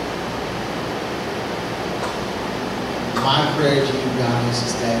 My prayer to you guys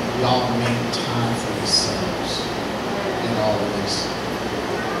is that y'all make time for yourselves in all of this.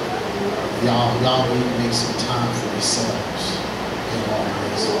 Y'all need to make some time for yourselves in all of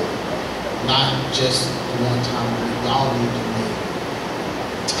this. Not just one time, but y'all need to make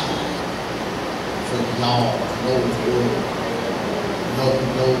time for y'all, no world, no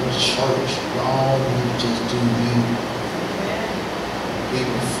church. Y'all need to just do you. Be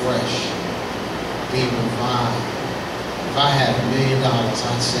refreshed. Be revived. If I had $1 million,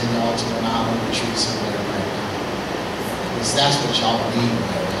 I'd send y'all to an island retreat somewhere right now. Because that's what y'all need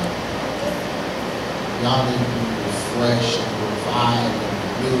right now. Y'all need to be refreshed and revived and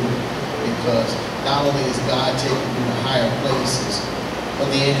renewed. Because not only is God taking you to higher places, but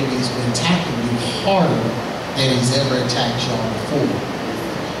the enemy's been attacking you harder than he's ever attacked y'all before.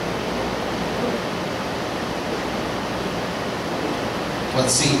 But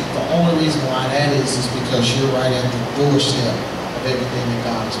see, the only reason why that is because you're right at the doorstep of everything that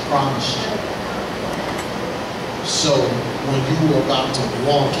God has promised you. So when you were about to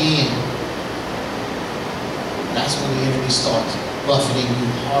walk in, that's when the enemy starts buffeting you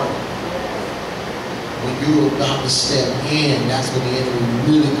harder. When you're about to step in, that's when the enemy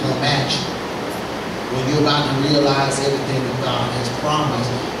really come at you. When you're about to realize everything that God has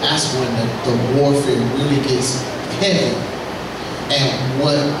promised, that's when the warfare really gets heavy. And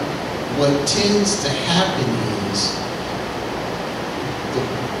what tends to happen is the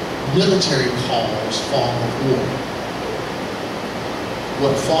military calls fog of war.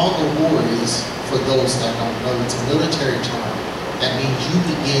 What fog of war is, for those that don't know, it's a military term. That means you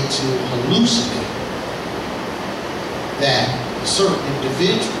begin to hallucinate that certain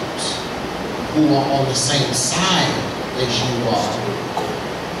individuals who are on the same side as you are,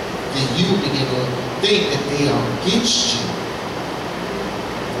 then you begin to think that they are against you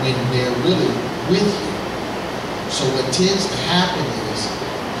when they're really with you. So what tends to happen is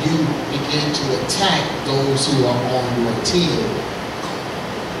you begin to attack those who are on your team.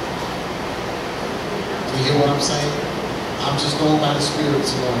 Do you hear what I'm saying? I'm just going by the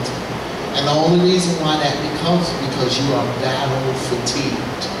Spirit's anointing. And the only reason why that becomes is because you are battle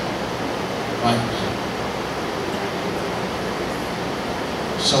fatigued right now.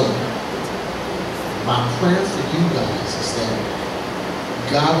 So, my prayer for you guys is that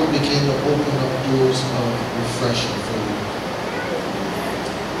God will begin to open up doors of refreshing for you.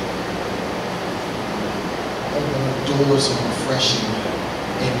 doors of refreshing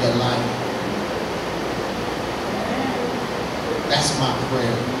in your life. That's my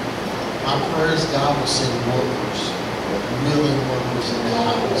prayer. My prayer is God will send workers, willing workers in the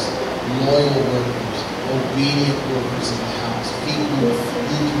house, loyal workers, obedient workers in the house, people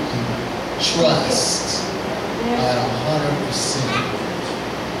you can trust at 100%.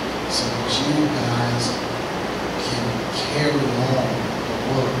 So that you guys can carry on the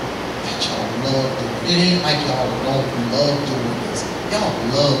work that y'all love doing. It ain't like y'all don't love doing this. Y'all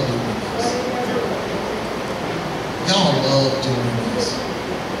love doing this. Y'all love doing this.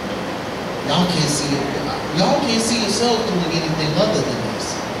 Y'all can't see it. Y'all can't see yourself doing anything other than this.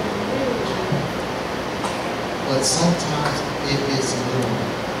 But sometimes it is a little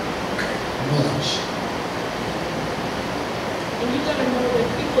much. And you gotta know that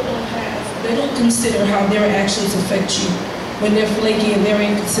people they don't consider how their actions affect you. When they're flaky and they're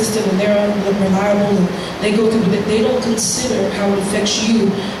inconsistent and they're unreliable and they go through it, they don't consider how it affects you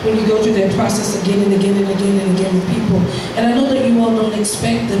when you go through that process again and again and again and again with people. And I know that you all don't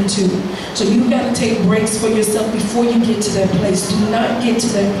expect them to. So you've got to take breaks for yourself before you get to that place. Do not get to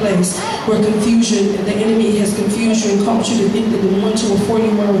that place where confusion, the enemy has confused you and caused you to think that the ones who are for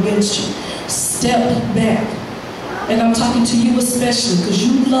you are against you. Step back. And I'm talking to you especially because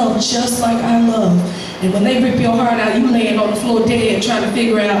you love just like I love. And when they rip your heart out, you laying on the floor dead trying to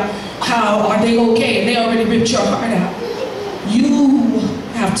figure out how are they okay, and they already ripped your heart out. You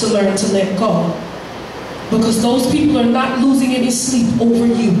have to learn to let go. Because those people are not losing any sleep over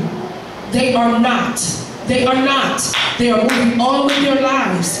you. They are not. They are not. They are moving on with their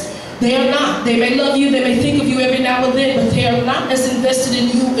lives. They are not. They may love you, they may think of you every now and then, but they are not as invested in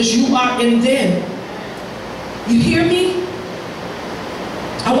you as you are in them. You hear me?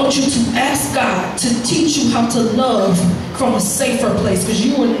 I want you to ask God to teach you how to love from a safer place, because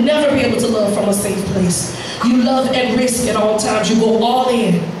you will never be able to love from a safe place. You love at risk at all times. You go all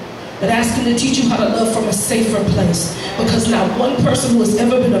in. But ask Him to teach you how to love from a safer place, because not one person who has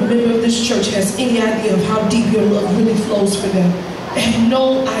ever been a member of this church has any idea of how deep your love really flows for them. They have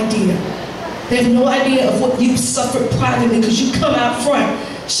no idea. They have no idea of what you've suffered privately, because you come out front.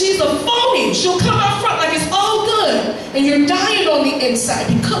 She's a phony. She'll come out front like it's all good, and you're dying on the inside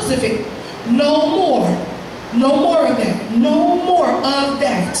because of it. No more. No more of that. No more of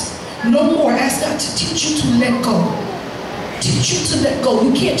that. No more. Ask God to teach you to let go. Teach you to let go.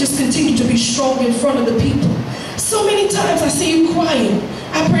 You can't just continue to be strong in front of the people. So many times I see you crying.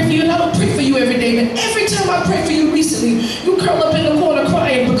 I pray for you, and I don't pray for you every day, but every time I pray for you recently, you curl up in the corner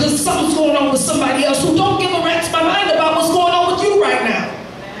crying because something's going on with somebody else who don't give a rat's behind about what's going on with you right now.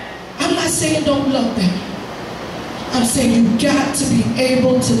 I'm not saying don't love them. I'm saying you got to be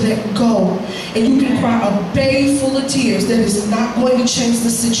able to let go. And you can cry a bay full of tears. That is not going to change the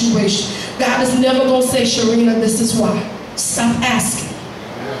situation. God is never going to say, Sharina, this is why. Stop asking.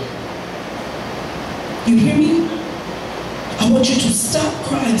 You hear me? I want you to stop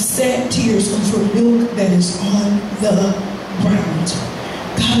crying sad tears over milk that is on the ground.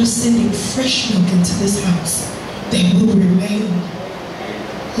 God is sending fresh milk into this house that will remain.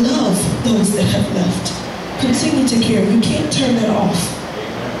 Love those that have left. Continue to care. You can't turn that off.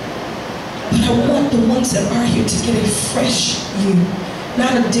 But I want the ones that are here to get a fresh you,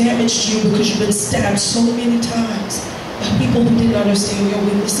 not a damaged you because you've been stabbed so many times by people who didn't understand your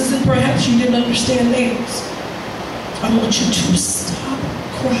weaknesses, and perhaps you didn't understand theirs. I want you to stop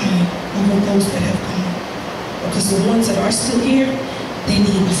crying over those that have gone, because the ones that are still here, they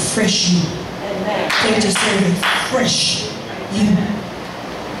need a fresh you. They deserve a fresh you.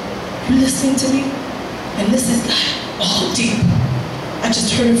 You listening to me? And this is all deep. I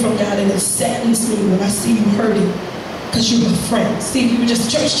just heard it from God, and it saddens me when I see you hurting because you're my friend. See, if you were just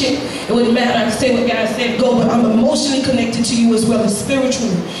a church chick, it wouldn't matter. I could say what God said, go, but I'm emotionally connected to you as well as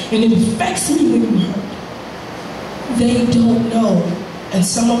spiritually. And it affects me when you hurt. They don't know, and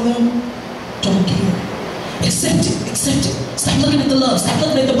some of them don't care. Accept it, accept it. Stop looking at the love, stop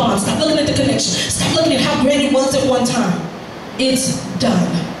looking at the bond, stop looking at the connection, stop looking at how great it was at one time. It's done.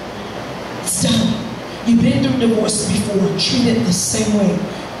 It's done. You've been through divorces before, treat it the same way.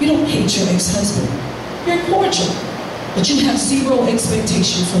 You don't hate your ex-husband. You're cordial, but you have zero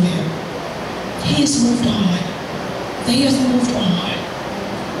expectation from him. He has moved on. They have moved on.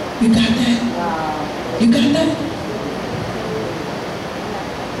 You got that? Wow. You got that?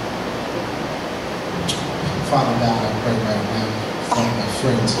 Father God, I pray right now for my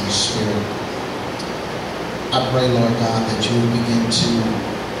friends in the Spirit. I pray, Lord God, that you would begin to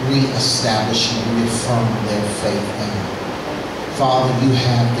reestablish and reaffirm their faith, God. Father, you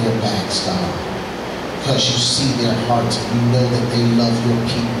have their backs, God, because you see their hearts and you know that they love your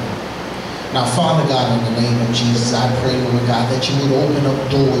people. Now, Father God, in the name of Jesus, I pray, Lord God, that you would open up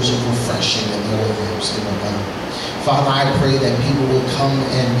doors of refreshing in their lives, Lord God. Father, I pray that people will come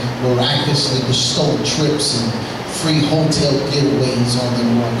and miraculously bestow trips and free hotel getaways on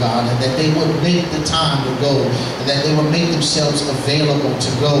them, Lord God, and that they would make the time to go, and that they would make themselves available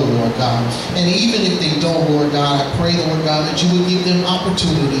to go, Lord God. And even if they don't, Lord God, I pray, Lord God, that you would give them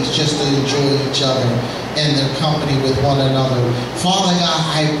opportunities just to enjoy each other and their company with one another. Father God,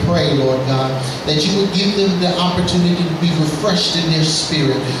 I pray, Lord God, that you would give them the opportunity to be refreshed in their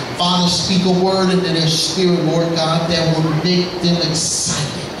spirit. Father, speak a word into their spirit, Lord God, that will make them excited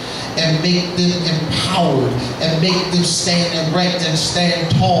and make them empowered and make them stand erect and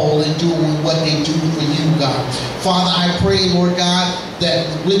stand tall in doing what they do for you, God. Father, I pray, Lord God, that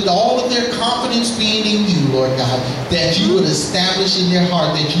with all of their confidence being in you, Lord God, that you would establish in their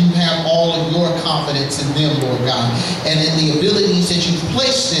heart that you have all of your confidence in them, Lord God, and in the abilities that you've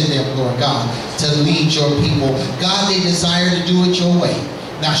placed in them, Lord God, to lead your people. God, they desire to do it your way.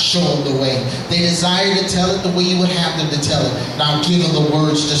 Now show them the way. They desire to tell it the way you would have them to tell it. Now give them the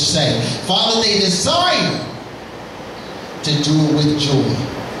words to say. Father, they desire to do it with joy.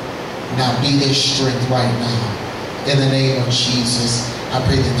 Now be their strength right now. In the name of Jesus, I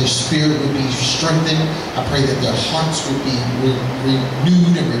pray that their spirit would be strengthened. I pray that their hearts would be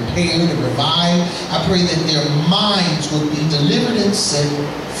renewed and repaired and revived. I pray that their minds would be delivered and set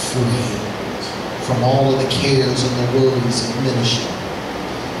free from all of the cares and the worries of ministry.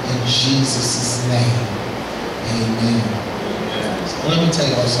 In Jesus' name, amen. Let me tell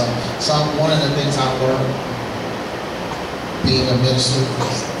you something. One of the things I learned being a minister,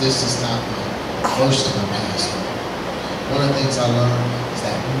 this is not my first time pastor. One of the things I learned is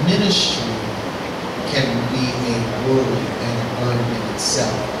that ministry can be a worry and a burden in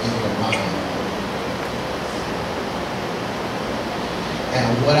itself in your mind. And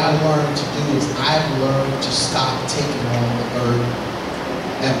what I learned to do is I've learned to stop taking on the burden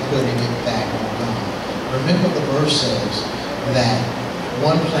and putting it back on God. Remember, the verse says that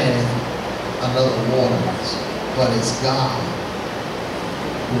one planteth, another waters, but it's God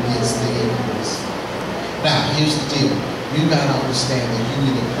who gets the increase. Now, here's the deal. You got to understand that you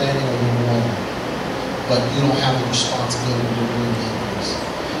either planting or you're watering, but you don't have the responsibility to bring the increase.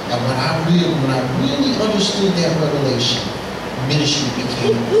 And when I really understood that revelation, ministry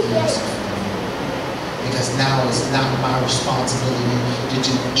became easy. Because now it's not my responsibility to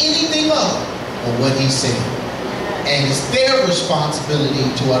do anything other than what he said. And it's their responsibility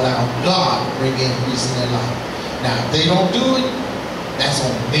to allow God to bring increase in their life. Now, if they don't do it, that's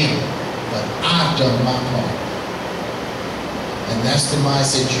on them. But I've done my part. And that's the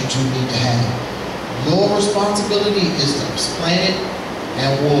mindset you two need to have. Your responsibility is to plant it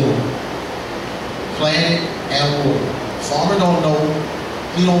and water. Plant it and water. Farmer don't know.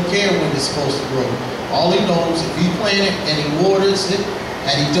 He don't care when it's supposed to grow. All he knows, if he plants it and he waters it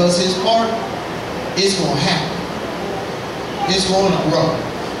and he does his part, it's going to happen. It's going to grow.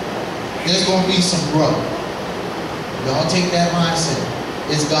 There's going to be some growth. Y'all take that mindset.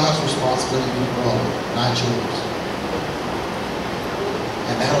 It's God's responsibility to grow, not yours.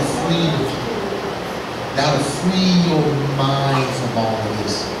 And that'll free you. That'll free your mind from all of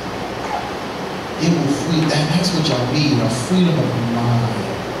this. It will free, that's what y'all need, a freedom of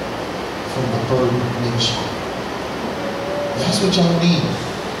mind from the burden of ministry. That's what y'all need.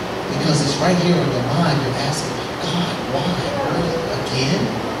 Because it's right here in your mind. You're asking, God, why? Again?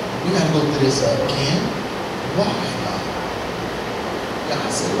 We got to go through this again? Why, God?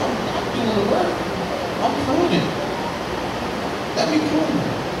 God said, I'm doing the work. I'm pruning. Let me prune.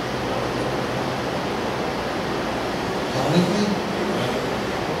 Y'all with me?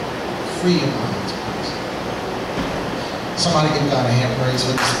 Free your minds, please. Somebody give God a hand praise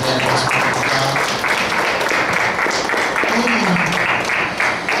for this man.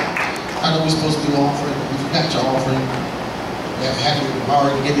 I know we're supposed to do offering. If you got your offering, have you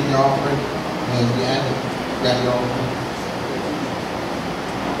already given your offering? If you haven't, grab your offering.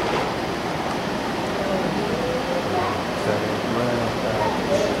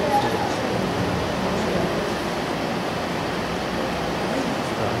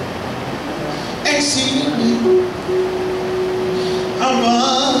 Exceedingly,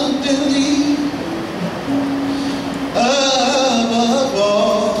 abundantly, above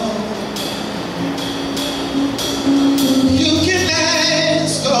all you can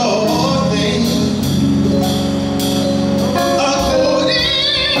ask or think,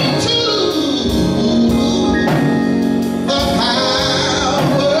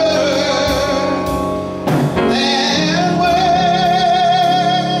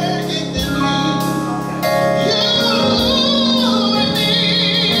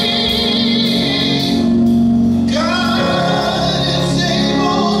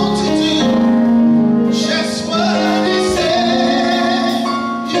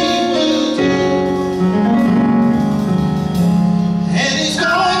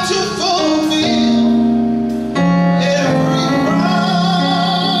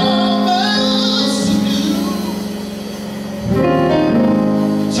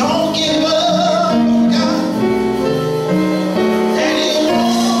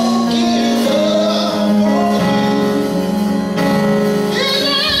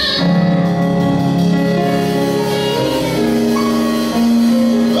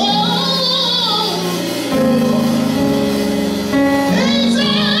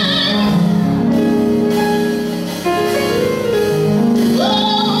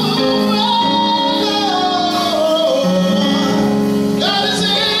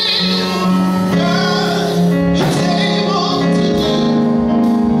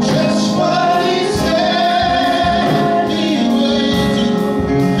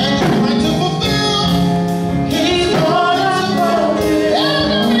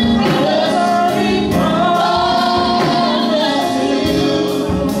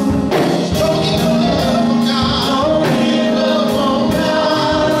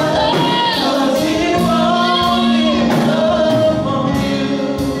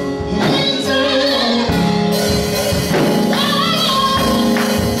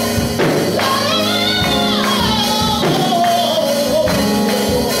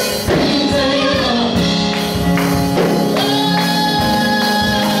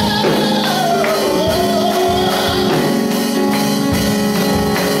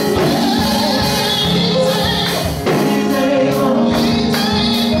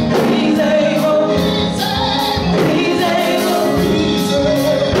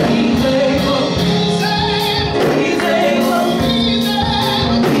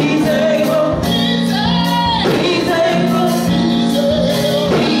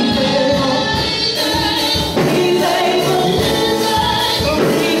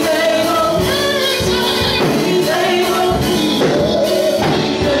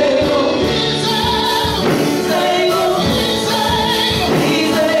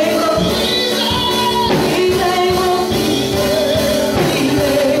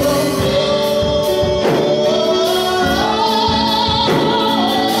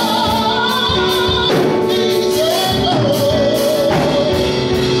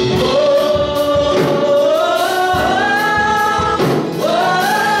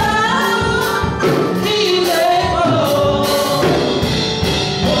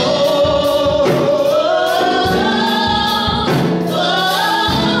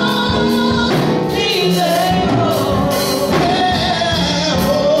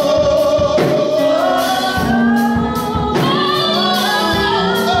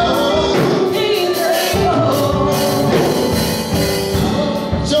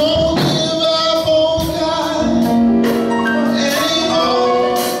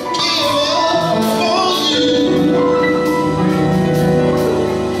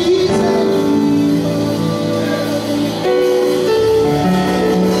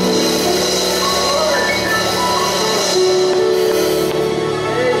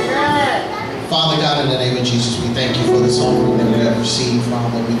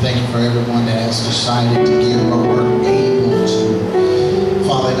 thank you for everyone that has decided to give or were able to.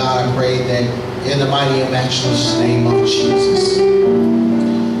 Father God, I pray that in the mighty and matchless name of Jesus,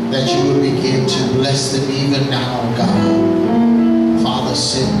 that you would begin to bless them even now, God. Father,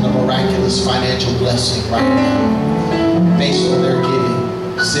 send a miraculous financial blessing right now based on their giving.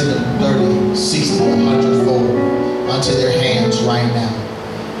 Send them 30, 60, 100-fold unto their hands right now.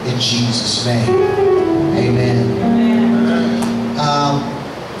 In Jesus' name. Amen.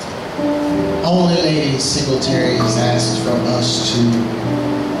 Only Lady Singletary has asked for us to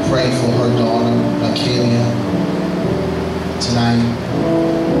pray for her daughter, LaQuina, tonight.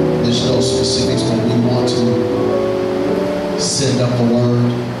 There's no specifics, but we want to send up a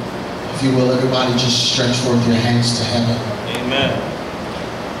word. If you will, everybody just stretch forth your hands to heaven. Amen.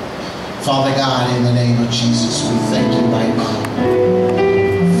 Father God, in the name of Jesus, we thank you right now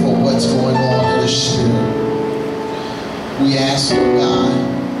for what's going on in the Spirit. We ask, Lord God,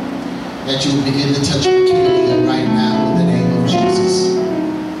 that you will begin to touch LaQuina right now in the name of Jesus.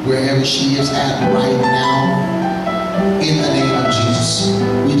 Wherever she is at right now, in the name of Jesus,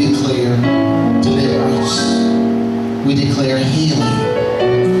 we declare deliverance. We declare healing.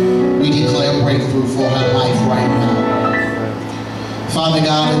 We declare breakthrough for her life right now. Father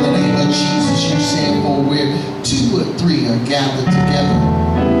God, in the name of Jesus, you said, for where 2 or 3 are gathered together,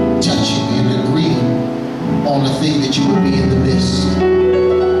 touching and agreeing on a thing, that you would be in the midst.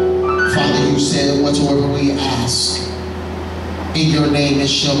 Father, you said, whatsoever we ask in your name, it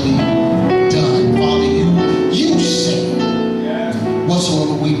shall be done. Father, you said,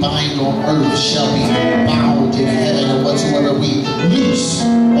 whatsoever we bind on earth shall be bound in heaven, and whatsoever we loose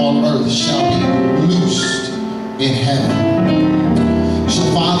on earth shall be loosed in heaven. So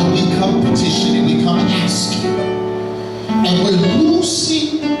Father, we come petitioning, we come asking, and we're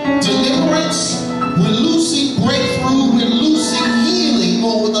loosing deliverance, we're loosing breakthrough, we're loosing healing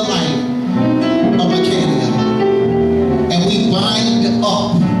over the life of LaQuina. And we bind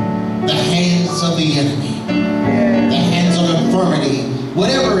up the hands of the enemy, the hands of infirmity,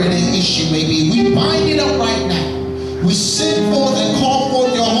 whatever an issue may be, we bind it up right now. We send forth and call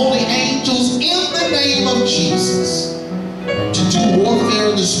forth your holy angels in the name of Jesus to do warfare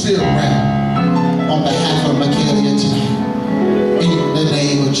in the spirit realm on behalf of LaQuina tonight, in the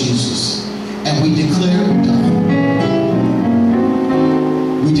name of Jesus. And we declare it done.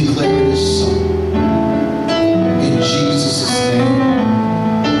 We declare it is so. In Jesus' name.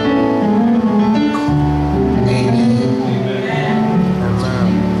 Amen.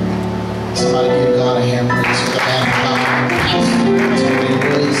 Somebody give God a hand praise for the man of God.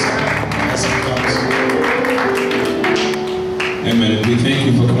 As he comes. Amen. We thank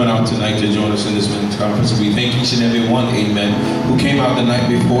you for coming out tonight to join us in this men's conference. We thank each and every one, amen, who came out the night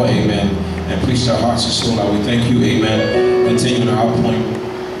before, amen, and preached our hearts and soul out. We thank you, amen, continuing our point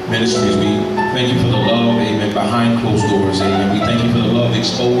ministries. We thank you for the love, amen, behind closed doors, amen. We thank you for the love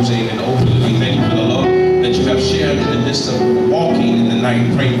exposed, amen, openly. We thank you for the love that you have shared in the midst of walking in the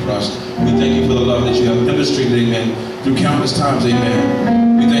night praying for us. We thank you for the love that you have demonstrated, amen, through countless times,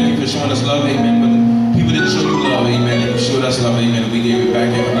 amen. We thank you for showing us love, amen, when people didn't show you love, amen, and you showed us love, amen, and we gave it back,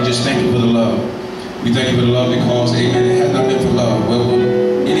 amen. We just thank you for the love. We thank you for the love because, amen, it had not been for love, where would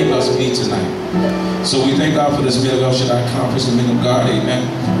any of us be tonight? So we thank God for this Men of El Shaddai conference, the men of God, amen.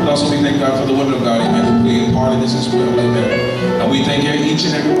 But also we thank God for the women of God, amen, who play a part in this as well, amen. And we thank each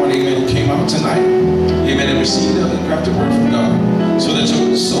and every one, amen, who came out tonight, amen, and received the engrafted word from God, so that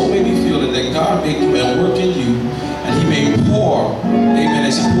your soul may be filled and that God may do and work in you, and he may pour, amen,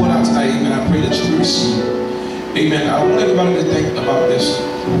 as he poured out tonight, amen. I pray that you receive, amen. I want everybody to think about this.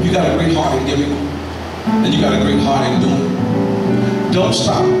 You got a great heart in giving, and you got a great heart in doing. Don't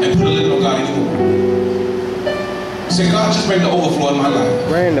stop and put a limit on God anymore. Say, God, just bring the overflow in my life.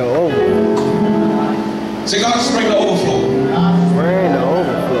 Bring the overflow. Say, God, just bring the overflow. Bring the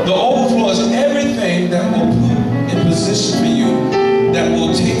overflow. The overflow is everything that will put in position for you, that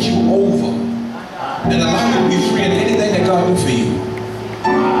will take you over and allow you to be free in anything that God do for you.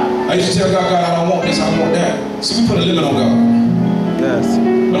 I used to tell God, God, I don't want this, I want that. See, we put a limit on God. Yes.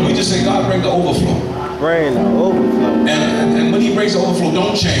 But we just say, God, bring the overflow. Bring the overflow. And when he brings the overflow,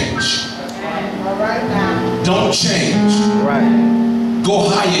 don't change. Don't change. Right. Go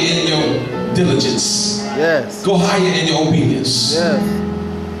higher in your diligence. Yes. Go higher in your obedience. Yes.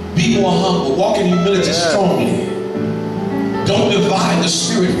 Be more humble. Walk in humility strongly. Don't divide the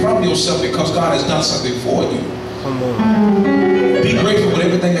spirit from yourself because God has done something for you. Come on. Be grateful with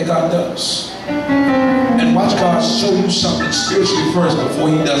everything that God does. And watch God show you something spiritually first before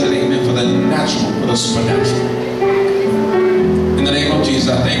he does it, amen, for the natural, for the supernatural. In the name of Jesus,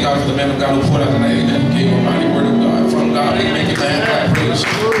 I thank God for the man of God who poured out tonight, amen. He gave a mighty word of God from of God. Amen. Give a hand clap, praise.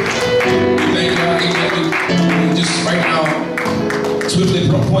 We thank God. Amen. We just right now, swiftly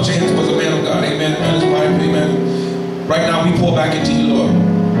point your hands towards the man of God. Amen. And his wife. Amen. Right now, we pour back into you, Lord.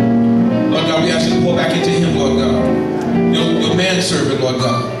 Lord God, we ask you to pour back into him, Lord God. Your manservant, Lord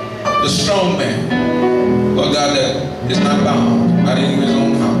God. The strong man, Lord God, that is not bound, not in his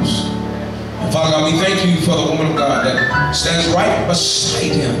own house. And Father God, we thank you for the woman of God that stands right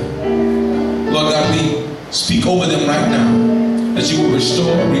beside him. Lord God, we speak over them right now, that you will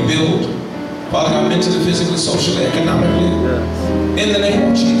restore, rebuild, Father God, mentally, physically, socially, economically, in the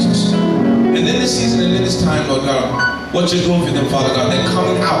name of Jesus. And in this season and in this time, Lord God, what you're doing for them, Father God, they're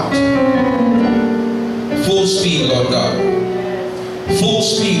coming out full speed, Lord God. Full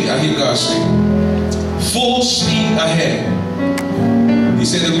speed, I hear God say. Full speed ahead. He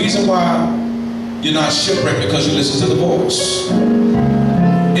said the reason why you're not shipwrecked because you listen to the voice.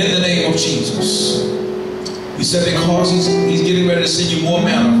 In the name of Jesus. He said because he's getting ready to send you more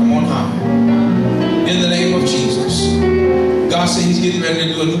manna from on high. In the name of Jesus. God said he's getting ready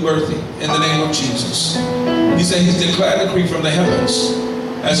to do a new birthing. In the name of Jesus. He said he's declared a decree from the heavens.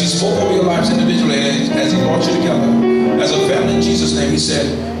 As he spoke over your lives individually, as he brought you together as a family in Jesus' name, he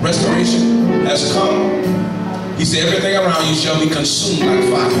said, restoration has come. He said, everything around you shall be consumed like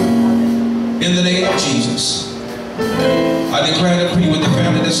fire. In the name of Jesus. I declare a decree with the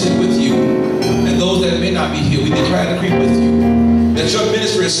family that's here with you, and those that may not be here, we declare a decree with you, that your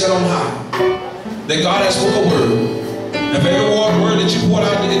ministry is set on high, that God has spoken a word, and for every word that you poured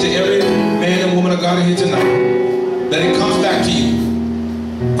out into every man and woman of God in here tonight, that it comes back to you.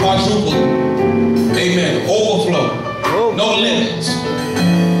 Quadruple. Amen. Overflow. No limits.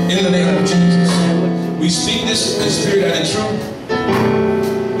 In the name of Jesus. We speak this in spirit and in truth.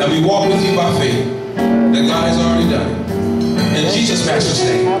 And we walk with you by faith. That God has already done it. In Jesus' Master's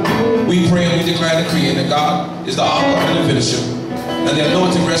name. We pray and we declare and decree. And that God is the author and the finisher. And the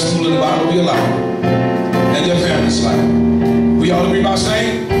anointing rests rule in the bottom of your life. And your family's life. We all agree by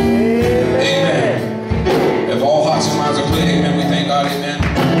saying? Amen. If all hearts and minds are clear, amen. We thank God, amen.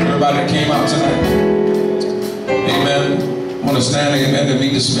 Everybody that came out tonight. Amen. I want to stand, amen, to be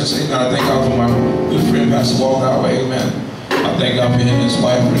dismissed. Amen. I thank God for my good friend, Pastor Walk that way, amen. I thank God for him and his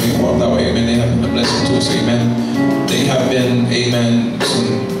wife, really walk that way, amen. They have been a blessing to us, amen. They have been, amen,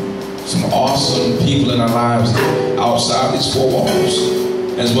 some awesome people in our lives outside these four walls,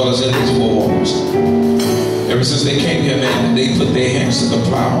 as well as in these four walls. Ever since they came here, man, they put their hands to the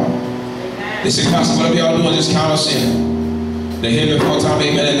plow. They say, Pastor, whatever y'all doing, just count us in. They're here before time,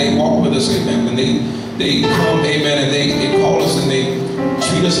 amen, and they walk with us, amen. And they come, amen, and they call us and they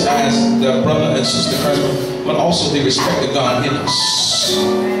treat us as their brother and sister Christ, but also they respect the God in us.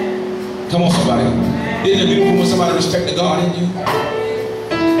 Come on, somebody. Isn't it beautiful when somebody respect the God in you?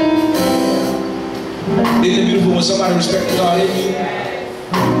 Isn't it beautiful when somebody respect the God in you?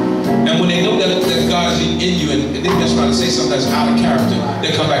 And when they know that God is in you and they're just trying to say something that's out of character,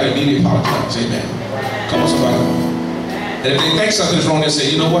 they come back and immediately apologize. Amen. Come on, somebody. And if they think something's wrong, they say,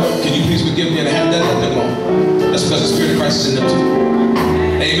 you know what? Can you please forgive me? And have that let them know. That's because the Spirit of Christ is in them too.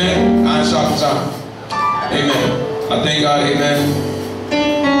 Amen. Iron sharpens iron. Amen. I thank God. Amen.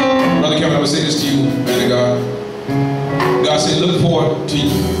 Brother Kevin, I would say this to you, man of God. God said, look forward to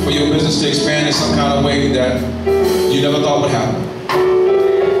you for your business to expand in some kind of way that you never thought would happen.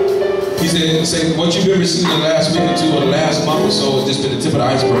 He said, what you've been receiving the last week or two or the last month or so has just been the tip of the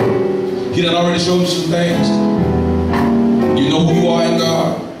iceberg. He done already showed you some things. You know who you are in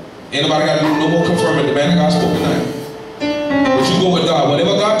God. Ain't nobody got to do no more confirming. The man of God spoke tonight. But you go with God.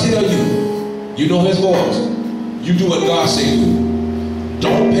 Whatever God tell you, you know his voice. You do what God say do.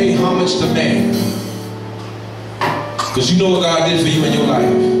 Don't pay homage to man. Because you know what God did for you in your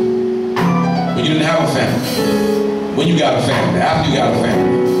life. When you didn't have a family. When you got a family. After you got a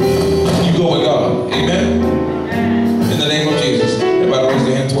family. You go with God. Amen? In the name of Jesus. Everybody raise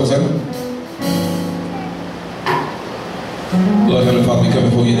their hand towards heaven. Lord Heavenly Father, we come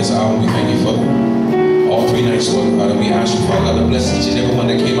before you this hour and we thank you for all 3 nights, Lord God. And we ask you, Father God, to bless each and every one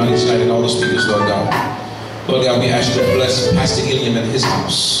that came out each night and all the speakers, Lord God. Lord God, we ask you to bless Pastor Iliam and his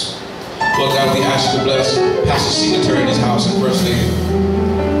house. Lord God, we ask you to bless Pastor Secretary in his house and First Lady.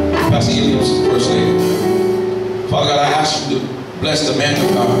 Pastor Iliam's First Lady. Father God, I ask you to bless the man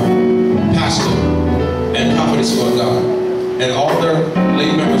of God, Pastor and Prophetess, Lord God, and all their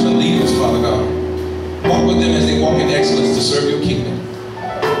lay members and leaders, Father God. Walk with them as they walk in excellence to serve your kingdom.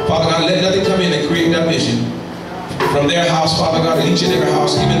 Father God, let nothing come in and create that vision from their house, Father God, in each and every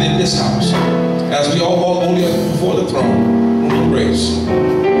house, even in this house, as we all walk boldly before the throne room of grace.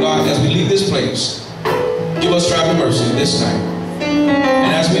 God, as we leave this place, give us traveling mercy this night.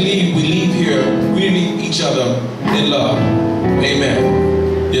 And as we leave here, we meet each other in love.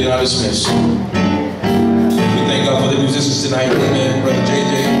 Amen. You're not dismissed. We thank God for the musicians tonight. Amen. Brother J.